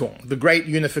Daitung, the great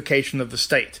unification of the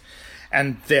state,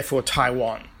 and therefore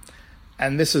Taiwan.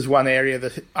 And this is one area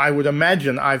that I would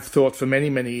imagine, I've thought for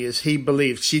many, many years, Xi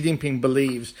Jinping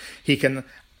believes he can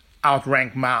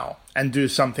outrank Mao and do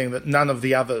something that none of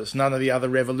the other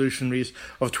revolutionaries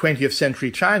of 20th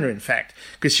century China, in fact,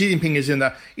 because Xi Jinping is in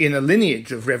a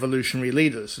lineage of revolutionary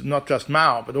leaders, not just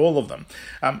Mao, but all of them.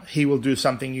 He will do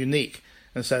something unique.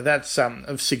 And so that's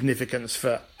of significance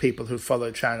for people who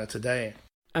follow China today.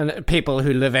 And people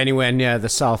who live anywhere near the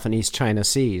South and East China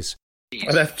Seas.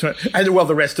 And well,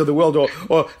 the rest of the world,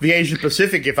 or the Asia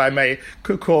Pacific, if I may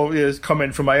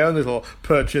comment from my own little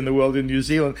perch in the world in New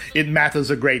Zealand, it matters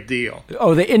a great deal.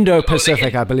 Oh, the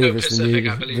Indo-Pacific, I believe, is the new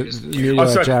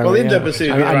Jeremy. Well,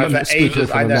 Indo-Pacific, I'm speaking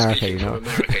from America, you know.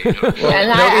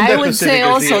 And I would say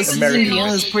also Xi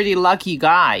Jinping is a pretty lucky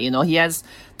guy. You know, he has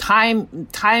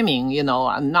timing, you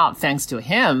know, not thanks to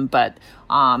him, but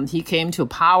he came to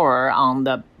power on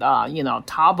the,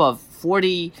 top of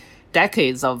 40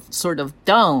 decades of sort of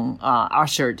Deng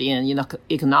ushered in,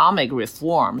 economic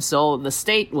reform. So the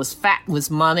state was fat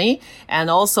with money, and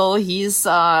also he's,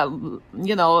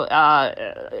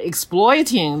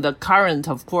 exploiting the current,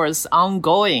 of course,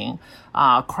 ongoing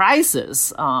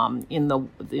crisis in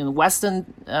Western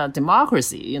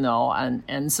democracy,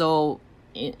 and so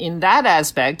in that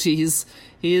aspect, he's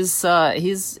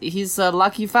a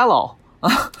lucky fellow.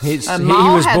 He was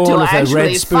born with a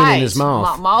red spoon in his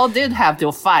mouth. Mao did have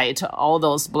to fight all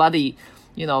those bloody,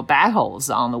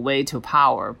 battles on the way to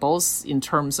power, both in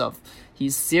terms of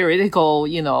his theoretical,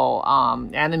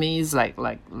 enemies like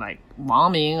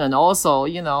Wang Ming, and also,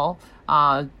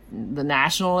 the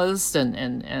nationalists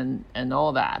and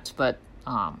all that. But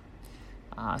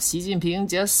Xi Jinping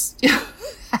just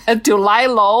had to lie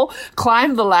low,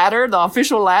 climb the ladder, the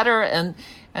official ladder, and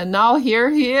now here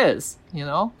he is.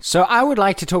 So I would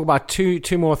like to talk about two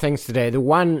more things today. The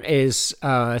one is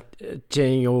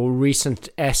your recent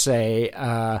essay,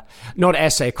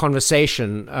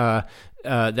 conversation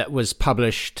that was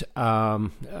published,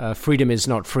 Freedom is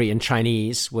Not Free in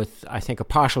Chinese, with, I think, a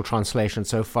partial translation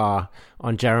so far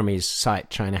on Jeremy's site,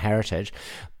 China Heritage.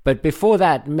 But before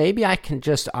that, maybe I can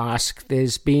just ask,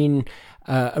 there's been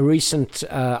a recent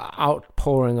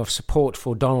outpouring of support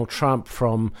for Donald Trump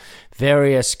from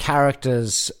various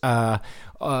characters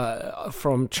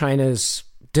from China's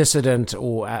dissident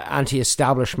or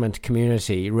anti-establishment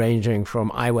community, ranging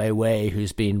from Ai Weiwei,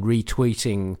 who's been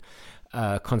retweeting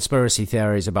conspiracy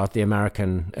theories about the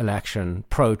American election,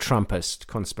 pro-Trumpist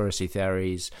conspiracy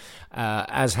theories,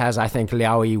 as has, I think,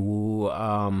 Liao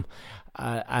Yiwu,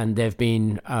 and there have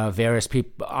been various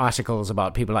articles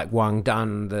about people like Wang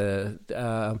Dan, the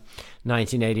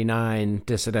 1989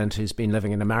 dissident who's been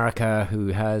living in America, who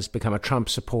has become a Trump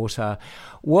supporter.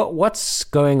 What's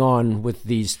going on with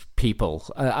these people?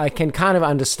 I can kind of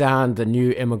understand the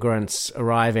new immigrants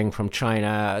arriving from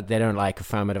China. They don't like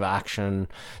affirmative action.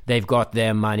 They've got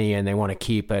their money and they want to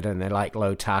keep it, and they like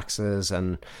low taxes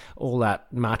and all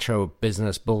that macho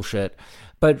business bullshit.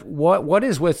 But what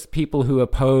is with people who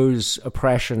oppose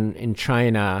oppression in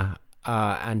China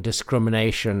and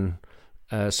discrimination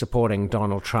supporting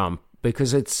Donald Trump?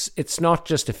 Because it's not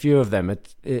just a few of them.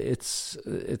 It's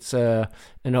an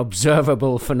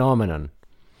observable phenomenon.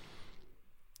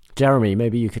 Jeremy,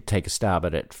 maybe you could take a stab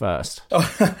at it first.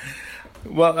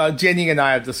 Well, Jenny and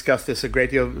I have discussed this a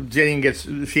great deal. Jenny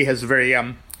she has a very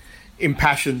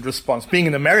impassioned response. Being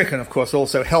an American, of course,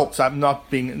 also helps. I'm not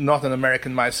an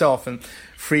American myself and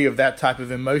free of that type of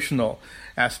emotional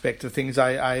aspect of things.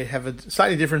 I have a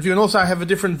slightly different view, and also I have a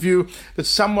different view that's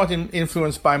somewhat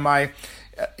influenced by my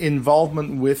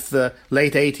involvement with the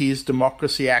late 80s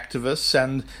democracy activists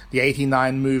and the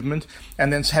 89 movement,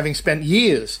 and then having spent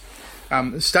years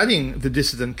studying the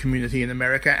dissident community in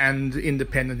America and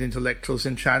independent intellectuals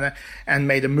in China, and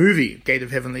made a movie, Gate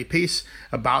of Heavenly Peace,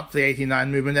 about the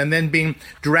 89 movement, and then being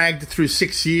dragged through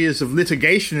 6 years of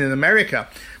litigation in America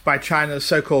by China's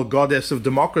so-called goddess of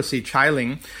democracy, Chai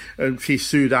Ling. She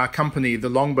sued our company, the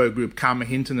Longbow Group, Karma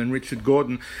Hinton and Richard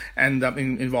Gordon, and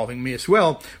involving me as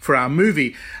well, for our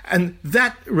movie. And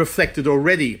that reflected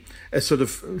already a sort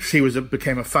of,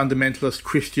 became a fundamentalist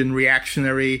Christian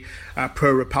reactionary,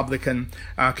 pro-Republican,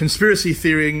 conspiracy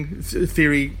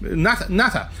theory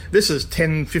nutter. This is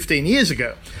 10, 15 years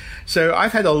ago. So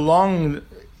I've had a long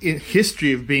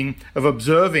history of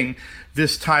observing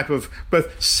this type of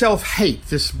both self-hate,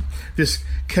 this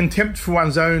contempt for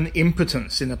one's own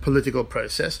impotence in a political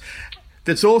process,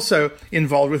 that's also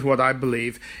involved with what I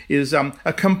believe is a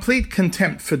complete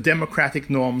contempt for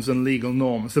democratic norms and legal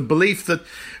norms. The belief that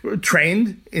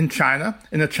trained in China,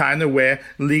 in a China where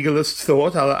legalist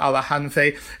thought, a la Han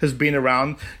Fei, has been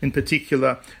around, in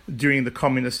particular during the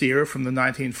communist era from the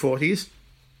 1940s,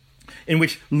 in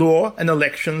which law and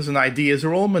elections and ideas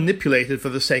are all manipulated for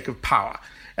the sake of power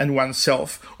and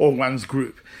oneself or one's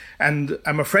group. And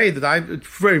I'm afraid that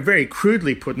very, very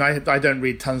crudely put, and I don't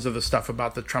read tons of the stuff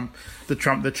about the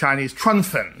Chinese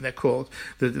Trumpen, they're called,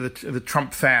 the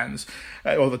Trump fans,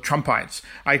 or the Trumpites.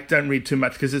 I don't read too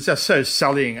much because it's just so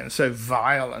sullying and so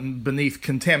vile and beneath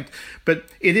contempt. But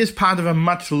it is part of a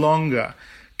much longer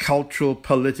cultural,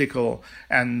 political,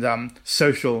 and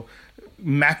social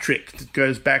metric that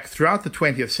goes back throughout the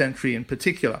 20th century in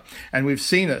particular, and we've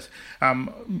seen it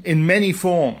in many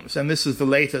forms, and this is the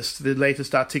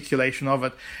latest articulation of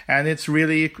it, and it's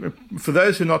really, for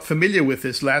those who are not familiar with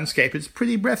this landscape, it's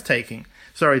pretty breathtaking.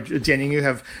 Sorry, Jenny, you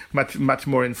have much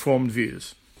more informed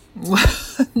views.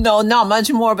 No, not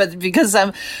much more, but because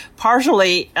I'm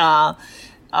partially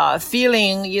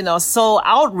feeling, so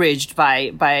outraged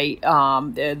by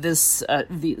this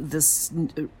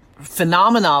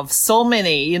phenomena of so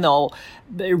many,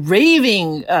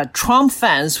 raving Trump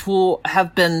fans who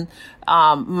have been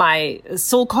my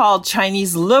so-called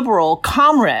Chinese liberal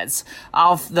comrades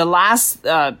of the last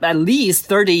at least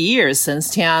 30 years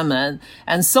since Tiananmen,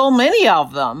 and so many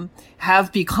of them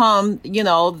have become,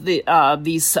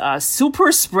 these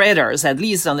super spreaders, at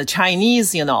least on the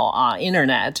Chinese,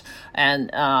 internet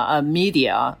and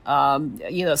media,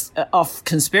 of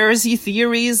conspiracy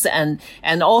theories, and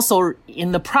also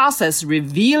in the process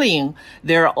revealing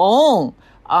their own,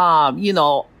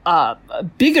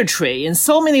 bigotry in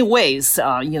so many ways,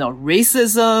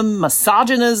 racism,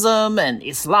 misogynism, and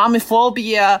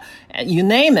Islamophobia, and you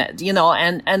name it,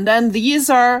 and then these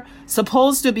are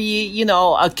supposed to be,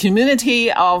 a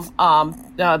community of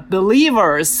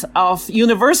believers of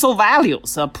universal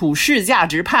values, 普世价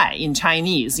值派 in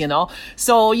Chinese,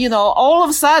 So, all of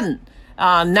a sudden,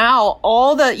 now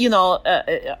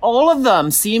all of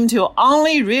them seem to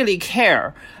only really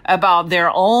care about their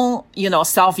own,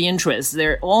 self-interest,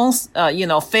 their own,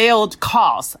 failed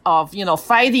cause of,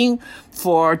 fighting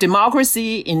for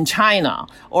democracy in China,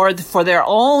 or for their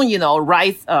own,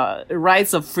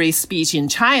 rights of free speech in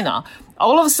China.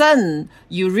 All of a sudden,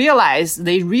 you realize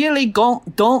they really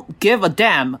don't give a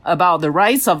damn about the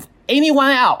rights of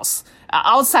anyone else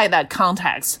outside that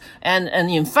context. And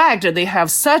in fact, they have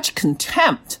such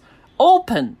contempt,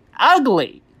 open,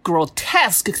 ugly,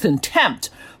 grotesque contempt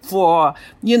for,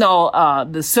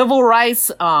 the civil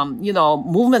rights,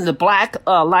 movement, the Black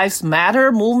Lives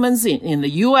Matter movements in the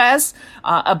U.S.,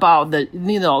 about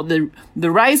the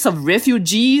rights of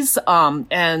refugees, and,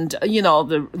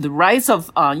 the rights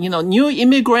of, new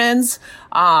immigrants,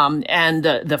 and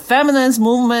the feminist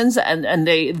movements, and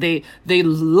they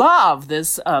love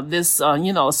this,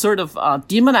 sort of,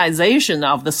 demonization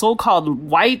of the so-called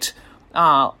white,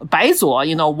 白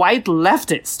左, white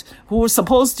leftist, who are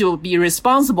supposed to be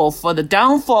responsible for the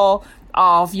downfall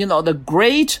of, the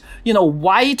great,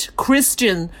 white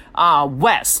Christian,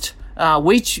 West,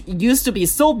 which used to be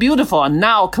so beautiful and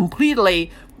now completely,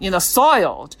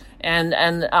 soiled and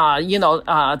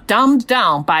dumbed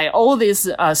down by all these,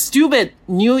 stupid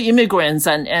new immigrants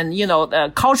and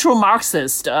cultural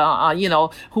Marxists,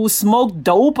 who smoked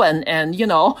dope and,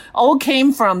 all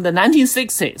came from the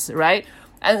 1960s, right?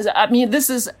 And I mean,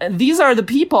 these are the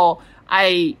people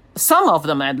some of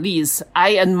them at least, I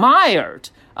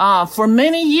admired, for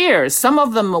many years. Some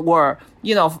of them were,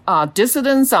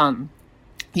 dissidents on,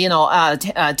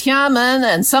 Tiananmen,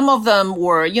 and some of them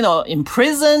were,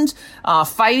 imprisoned,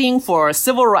 fighting for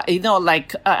civil rights.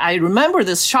 I remember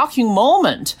this shocking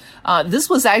moment. This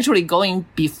was actually going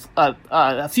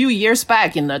a few years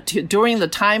back during the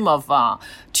time of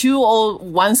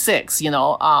 2016.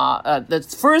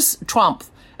 The first Trump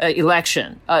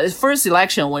election, first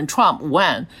election when Trump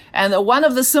won. And one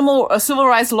of the civil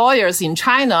rights lawyers in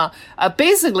China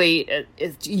basically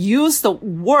used the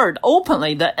word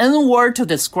openly, the N word,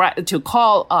 to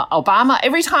call Obama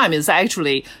every time is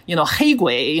actually, 黑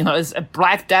鬼, it's a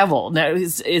black devil.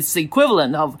 It's the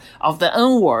equivalent of the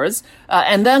N words.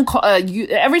 And then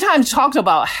every time you talked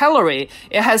about Hillary,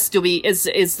 it has to be, it's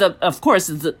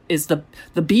the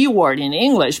B word in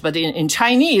English, but in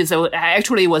Chinese, it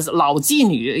actually was 老妓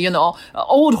女,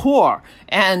 old whore.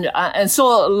 And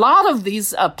so a lot of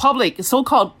these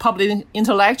so-called public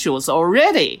intellectuals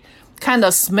already kind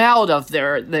of smelled of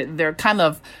their kind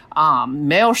of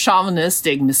male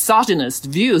chauvinistic, misogynist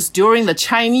views during the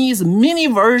Chinese mini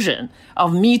version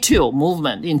of Me Too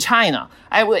movement in China.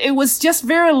 It was just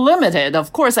very limited,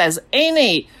 of course, as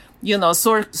any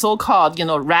so-called,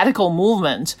 radical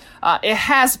movement. It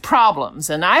has problems,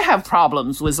 and I have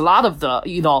problems with a lot of the,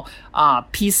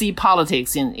 PC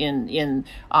politics in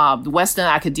Western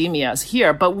academia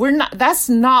here, but that's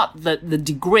not the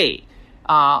degree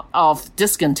of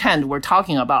discontent we're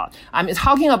talking about. I'm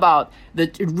talking about the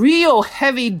real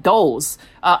heavy dose,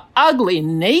 ugly,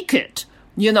 naked,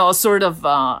 sort of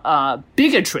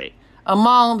bigotry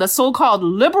among the so-called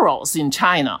liberals in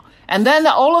China. And then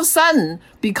all of a sudden,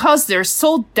 because they're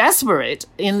so desperate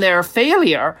in their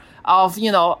failure of,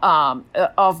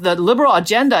 of the liberal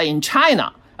agenda in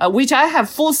China, which I have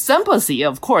full sympathy,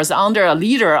 of course, under a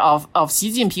leader of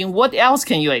Xi Jinping. What else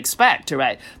can you expect,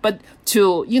 right? But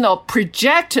to,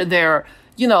 project their,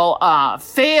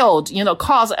 failed,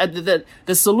 cause,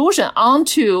 the solution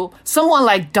onto someone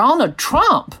like Donald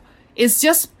Trump is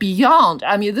just beyond.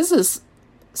 I mean, this is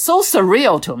so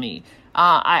surreal to me.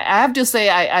 I have to say,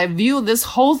 I view this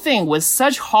whole thing with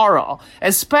such horror,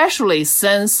 especially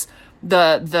since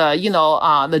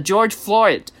the George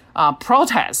Floyd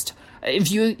protest.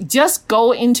 If you just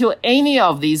go into any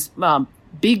of these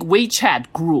big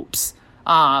WeChat groups,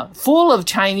 full of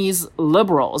Chinese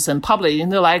liberals and public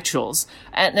intellectuals,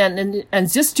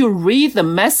 and just to read the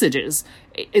messages,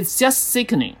 it's just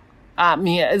sickening. I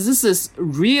mean, this is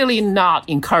really not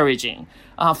encouraging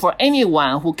for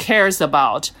anyone who cares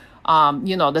about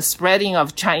the spreading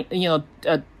of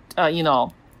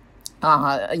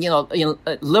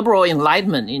liberal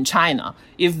enlightenment in China.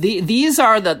 If these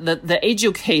are the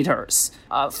educators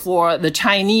for the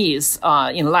Chinese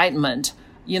enlightenment,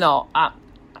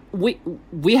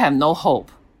 we have no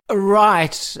hope.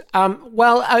 Right.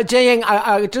 Well, Jieying,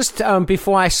 I just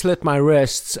before I slit my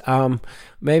wrists,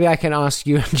 maybe I can ask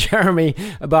you and Jeremy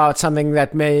about something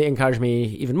that may encourage me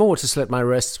even more to slit my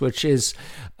wrists, which is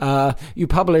you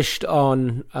published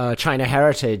on China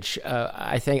Heritage.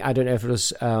 I don't know if it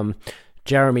was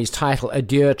Jeremy's title,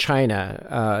 Adieu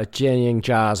China, Jieying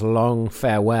Zha's Long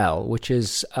Farewell, which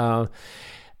is an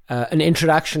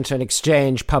introduction to an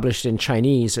exchange published in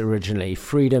Chinese originally,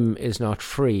 Freedom is Not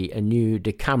Free, a New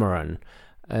Decameron,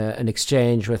 an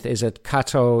exchange with, is it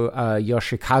Kato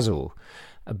Yoshikazu,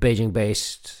 a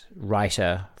Beijing-based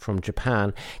writer from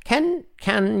Japan. Can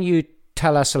you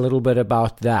tell us a little bit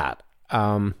about that?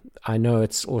 I know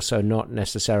it's also not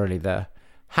necessarily the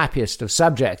happiest of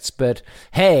subjects, but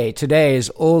hey, today is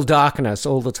all darkness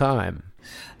all the time.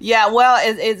 Yeah, well,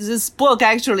 this book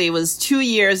actually was 2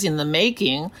 years in the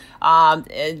making.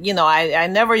 I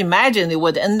never imagined it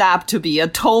would end up to be a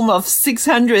tome of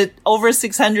over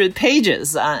 600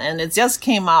 pages. And it just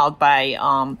came out by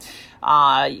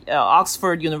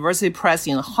Oxford University Press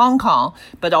in Hong Kong.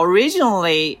 But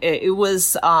originally, it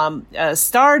was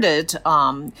started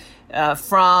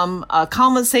from a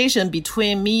conversation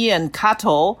between me and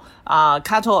Kato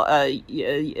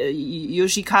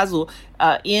Yoshikazu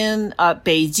in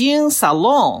Beijing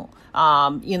Salon.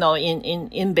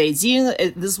 In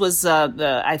Beijing, this was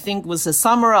I think was the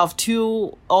summer of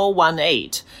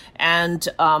 2018, and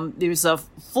there's a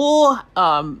full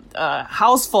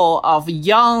house full of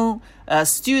young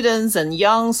students and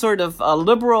young sort of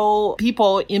liberal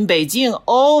people in Beijing,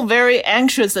 all very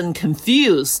anxious and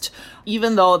confused,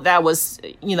 even though that was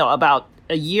about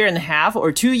a year and a half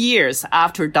or 2 years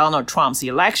after Donald Trump's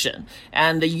election,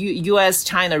 and the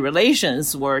U.S.-China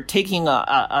relations were taking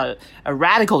a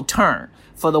radical turn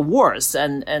for the worse.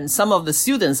 And some of the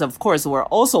students, of course, were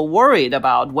also worried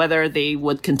about whether they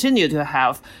would continue to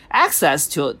have access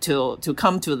to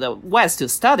come to the West to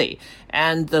study.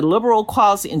 And the liberal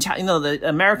cause in China, the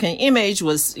American image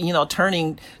was,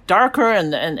 turning darker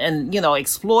and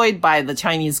exploited by the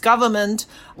Chinese government,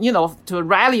 to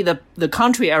rally the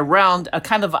country around a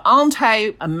kind of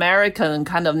anti-American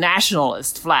kind of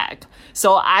nationalist flag.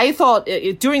 So I thought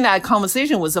during that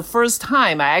conversation was the first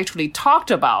time I actually talked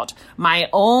about my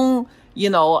own,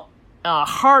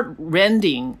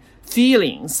 heart-rending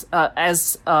feelings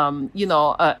as,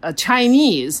 a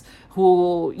Chinese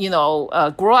who,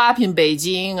 grew up in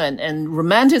Beijing and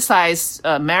romanticized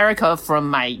America from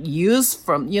my youth,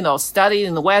 from, studied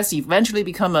in the West, eventually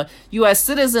become a U.S.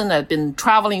 citizen, had been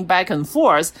traveling back and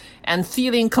forth and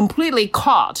feeling completely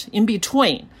caught in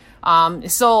between.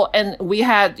 And we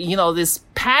had, this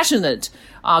passionate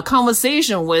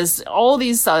conversation with all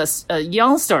these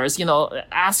youngsters,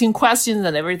 asking questions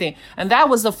and everything. And that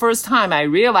was the first time I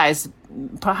realized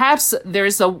perhaps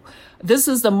this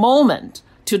is the moment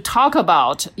to talk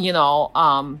about,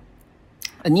 nearly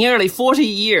 40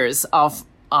 years of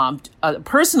a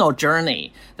personal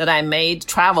journey that I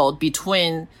traveled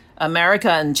between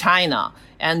America and China.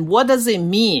 And what does it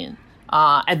mean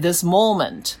at this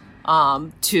moment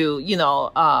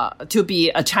to be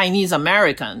a Chinese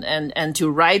American and to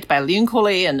write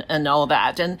bilingually and all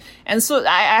that. And so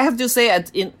I have to say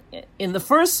in the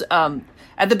first,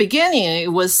 at the beginning,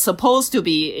 it was supposed to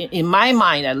be, in my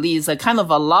mind at least, a kind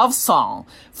of a love song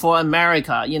for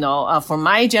America, for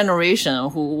my generation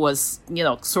who was,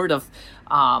 sort of,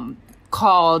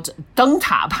 called Deng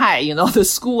Ta Pai, the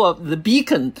school of the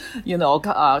beacon, we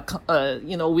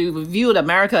viewed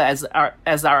America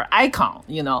as our icon,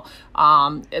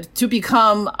 to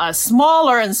become a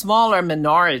smaller and smaller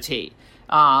minority,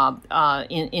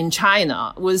 in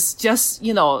China was just,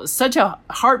 such a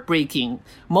heartbreaking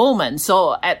moment.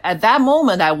 So at that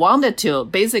moment, I wanted to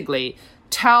basically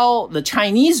tell the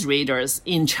Chinese readers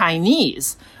in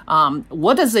Chinese,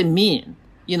 what does it mean,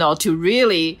 to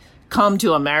really come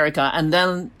to America, and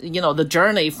then, the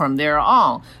journey from there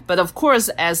on. But of course,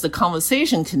 as the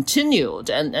conversation continued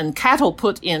and Cato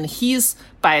put in his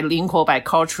bilingual,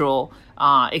 bicultural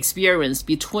experience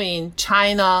between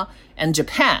China and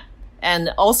Japan, and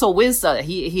also with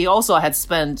he also had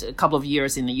spent a couple of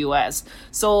years in the U.S.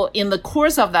 So in the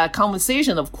course of that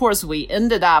conversation, of course, we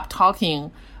ended up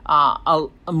talking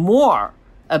more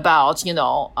about,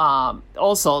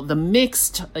 also the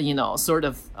mixed, sort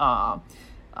of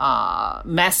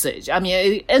message. I mean,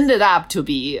 it ended up to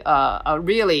be a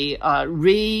really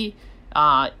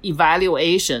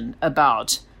evaluation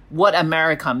about what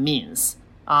America means.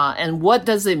 And what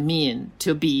does it mean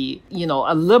to be,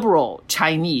 a liberal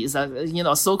Chinese,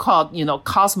 so-called,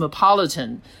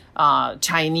 cosmopolitan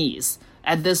Chinese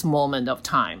at this moment of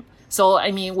time. So,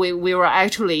 I mean, we were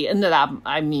actually ended up,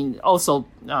 also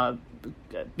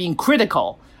being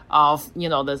critical of,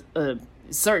 the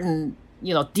certain,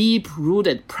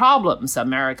 deep-rooted problems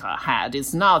America had.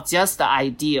 It's not just the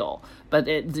ideal, but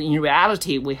in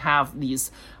reality, we have these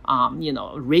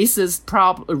racist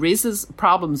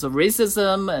problems of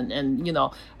racism,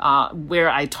 and where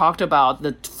I talked about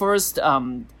the first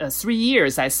 3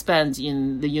 years I spent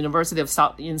in the University of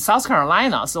South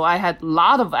Carolina. So I had a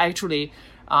lot of actually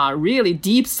really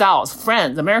deep South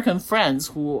friends, American friends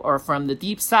who are from the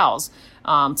deep South,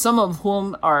 some of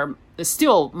whom are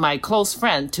still my close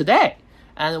friend today.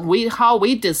 And how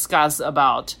we discuss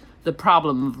about the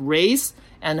problem of race,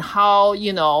 and how,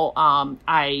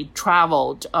 I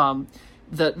traveled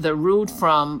the route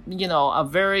from, a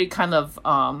very kind of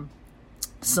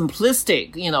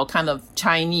simplistic, kind of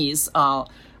Chinese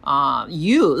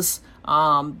youth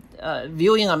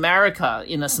viewing America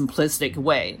in a simplistic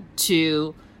way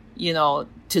to,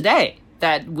 today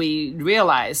that we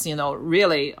realize,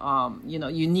 really,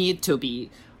 you need to be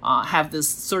have this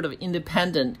sort of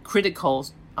independent, critical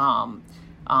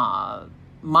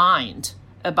mind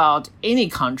about any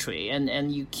country,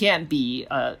 and you can't be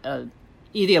a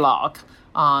ideologue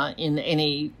in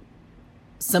any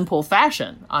simple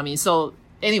fashion. I mean, so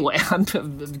anyway, I'm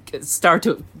start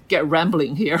to get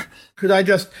rambling here. Could I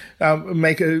just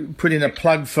put in a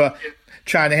plug for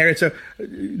China Heritage? So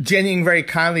Jianying very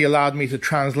kindly allowed me to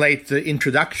translate the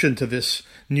introduction to this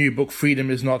new book,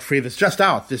 Freedom is Not Free, that's just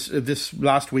out this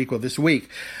last week or this week.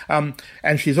 And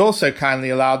she's also kindly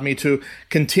allowed me to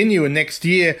continue, and next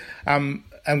year I'm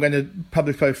going to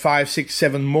publish about 5, 6,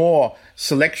 7 more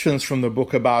selections from the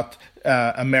book about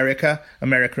America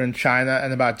and China,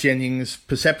 and about Jianying's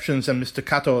perceptions and Mr.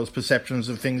 Kato's perceptions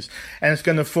of things. And it's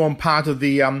going to form part of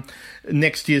the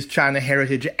next year's China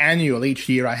Heritage Annual. Each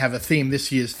year I have a theme.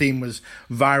 This year's theme was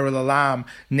Viral Alarm.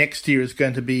 Next year is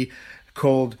going to be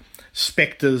called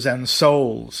Spectres and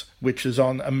Souls, which is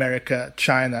on America,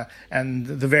 China, and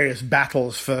the various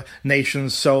battles for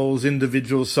nations' souls,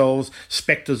 individual souls,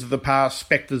 spectres of the past,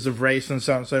 spectres of race, and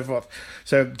so on and so forth.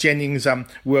 So Jianying's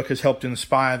work has helped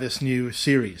inspire this new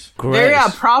series. Great. Very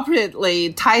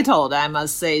appropriately titled, I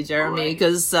must say, Jeremy,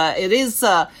 because it is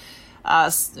a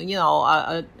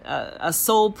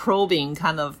soul-probing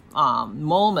kind of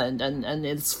moment, and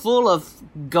it's full of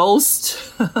ghosts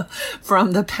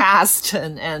from the past,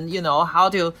 and how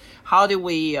do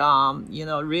we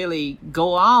really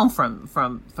go on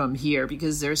from here,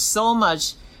 because there's so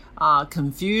much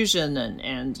confusion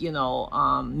and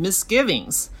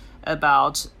misgivings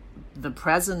about the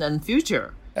present and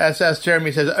future. As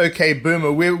Jeremy says, okay, boomer,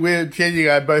 we're Jenny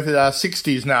and I both in our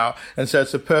 60s now, and so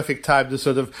it's a perfect time to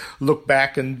sort of look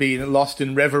back and be lost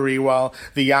in reverie while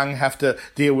the young have to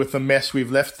deal with the mess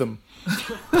we've left them.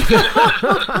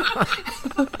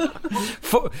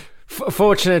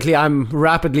 Fortunately, I'm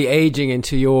rapidly aging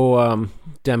into your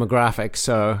demographic,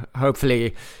 so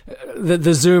hopefully the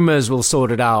Zoomers will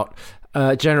sort it out.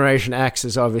 Generation X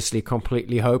is obviously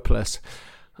completely hopeless.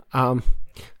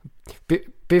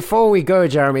 Before we go,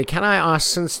 Jeremy, can I ask,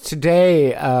 since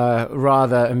today,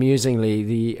 rather amusingly,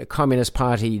 the Communist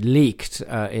Party leaked,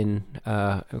 in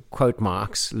quote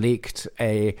marks, leaked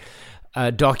a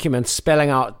document spelling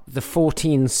out the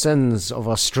 14 sins of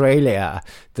Australia,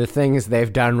 the things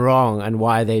they've done wrong and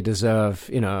why they deserve,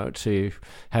 to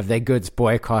have their goods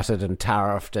boycotted and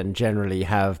tariffed and generally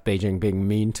have Beijing being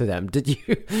mean to them. Did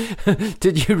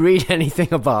you read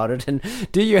anything about it? And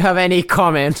do you have any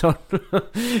comment on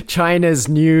China's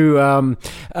new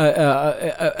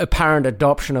apparent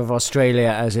adoption of Australia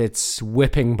as its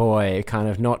whipping boy, kind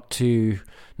of not too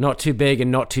Not too big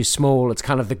and not too small. It's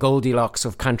kind of the Goldilocks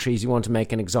of countries you want to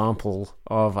make an example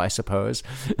of, I suppose.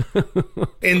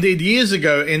 Indeed, years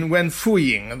ago, when Fu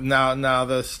Ying, now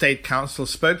the State Council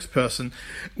spokesperson,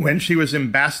 when she was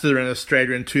ambassador in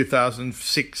Australia in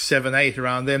 2006, 7, 8,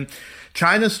 around then,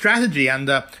 China's strategy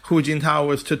under Hu Jintao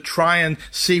was to try and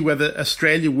see whether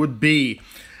Australia would be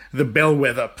the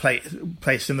bellwether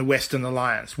place in the Western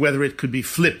Alliance, whether it could be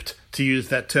flipped, to use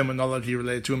that terminology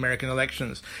related to American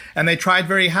elections. And they tried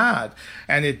very hard,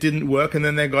 and it didn't work. And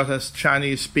then they got a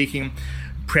Chinese-speaking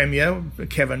premier,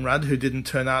 Kevin Rudd, who didn't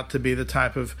turn out to be the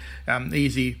type of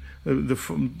easy the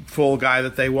fall guy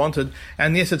that they wanted.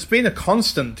 And yes, it's been a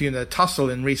constant, tussle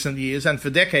in recent years and for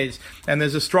decades. And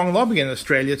there's a strong lobby in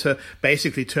Australia to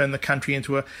basically turn the country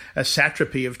into a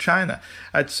satrapy of China.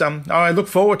 It's I look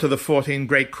forward to the 14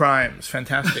 Great Crimes.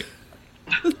 Fantastic.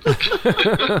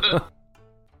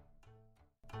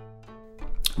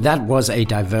 That was a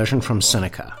diversion from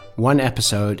Sinica, one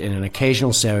episode in an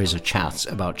occasional series of chats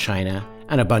about China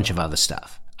and a bunch of other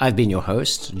stuff. I've been your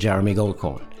host, Jeremy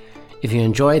Goldkorn. If you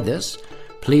enjoyed this,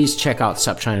 please check out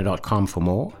SupChina.com for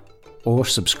more, or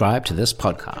subscribe to this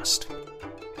podcast.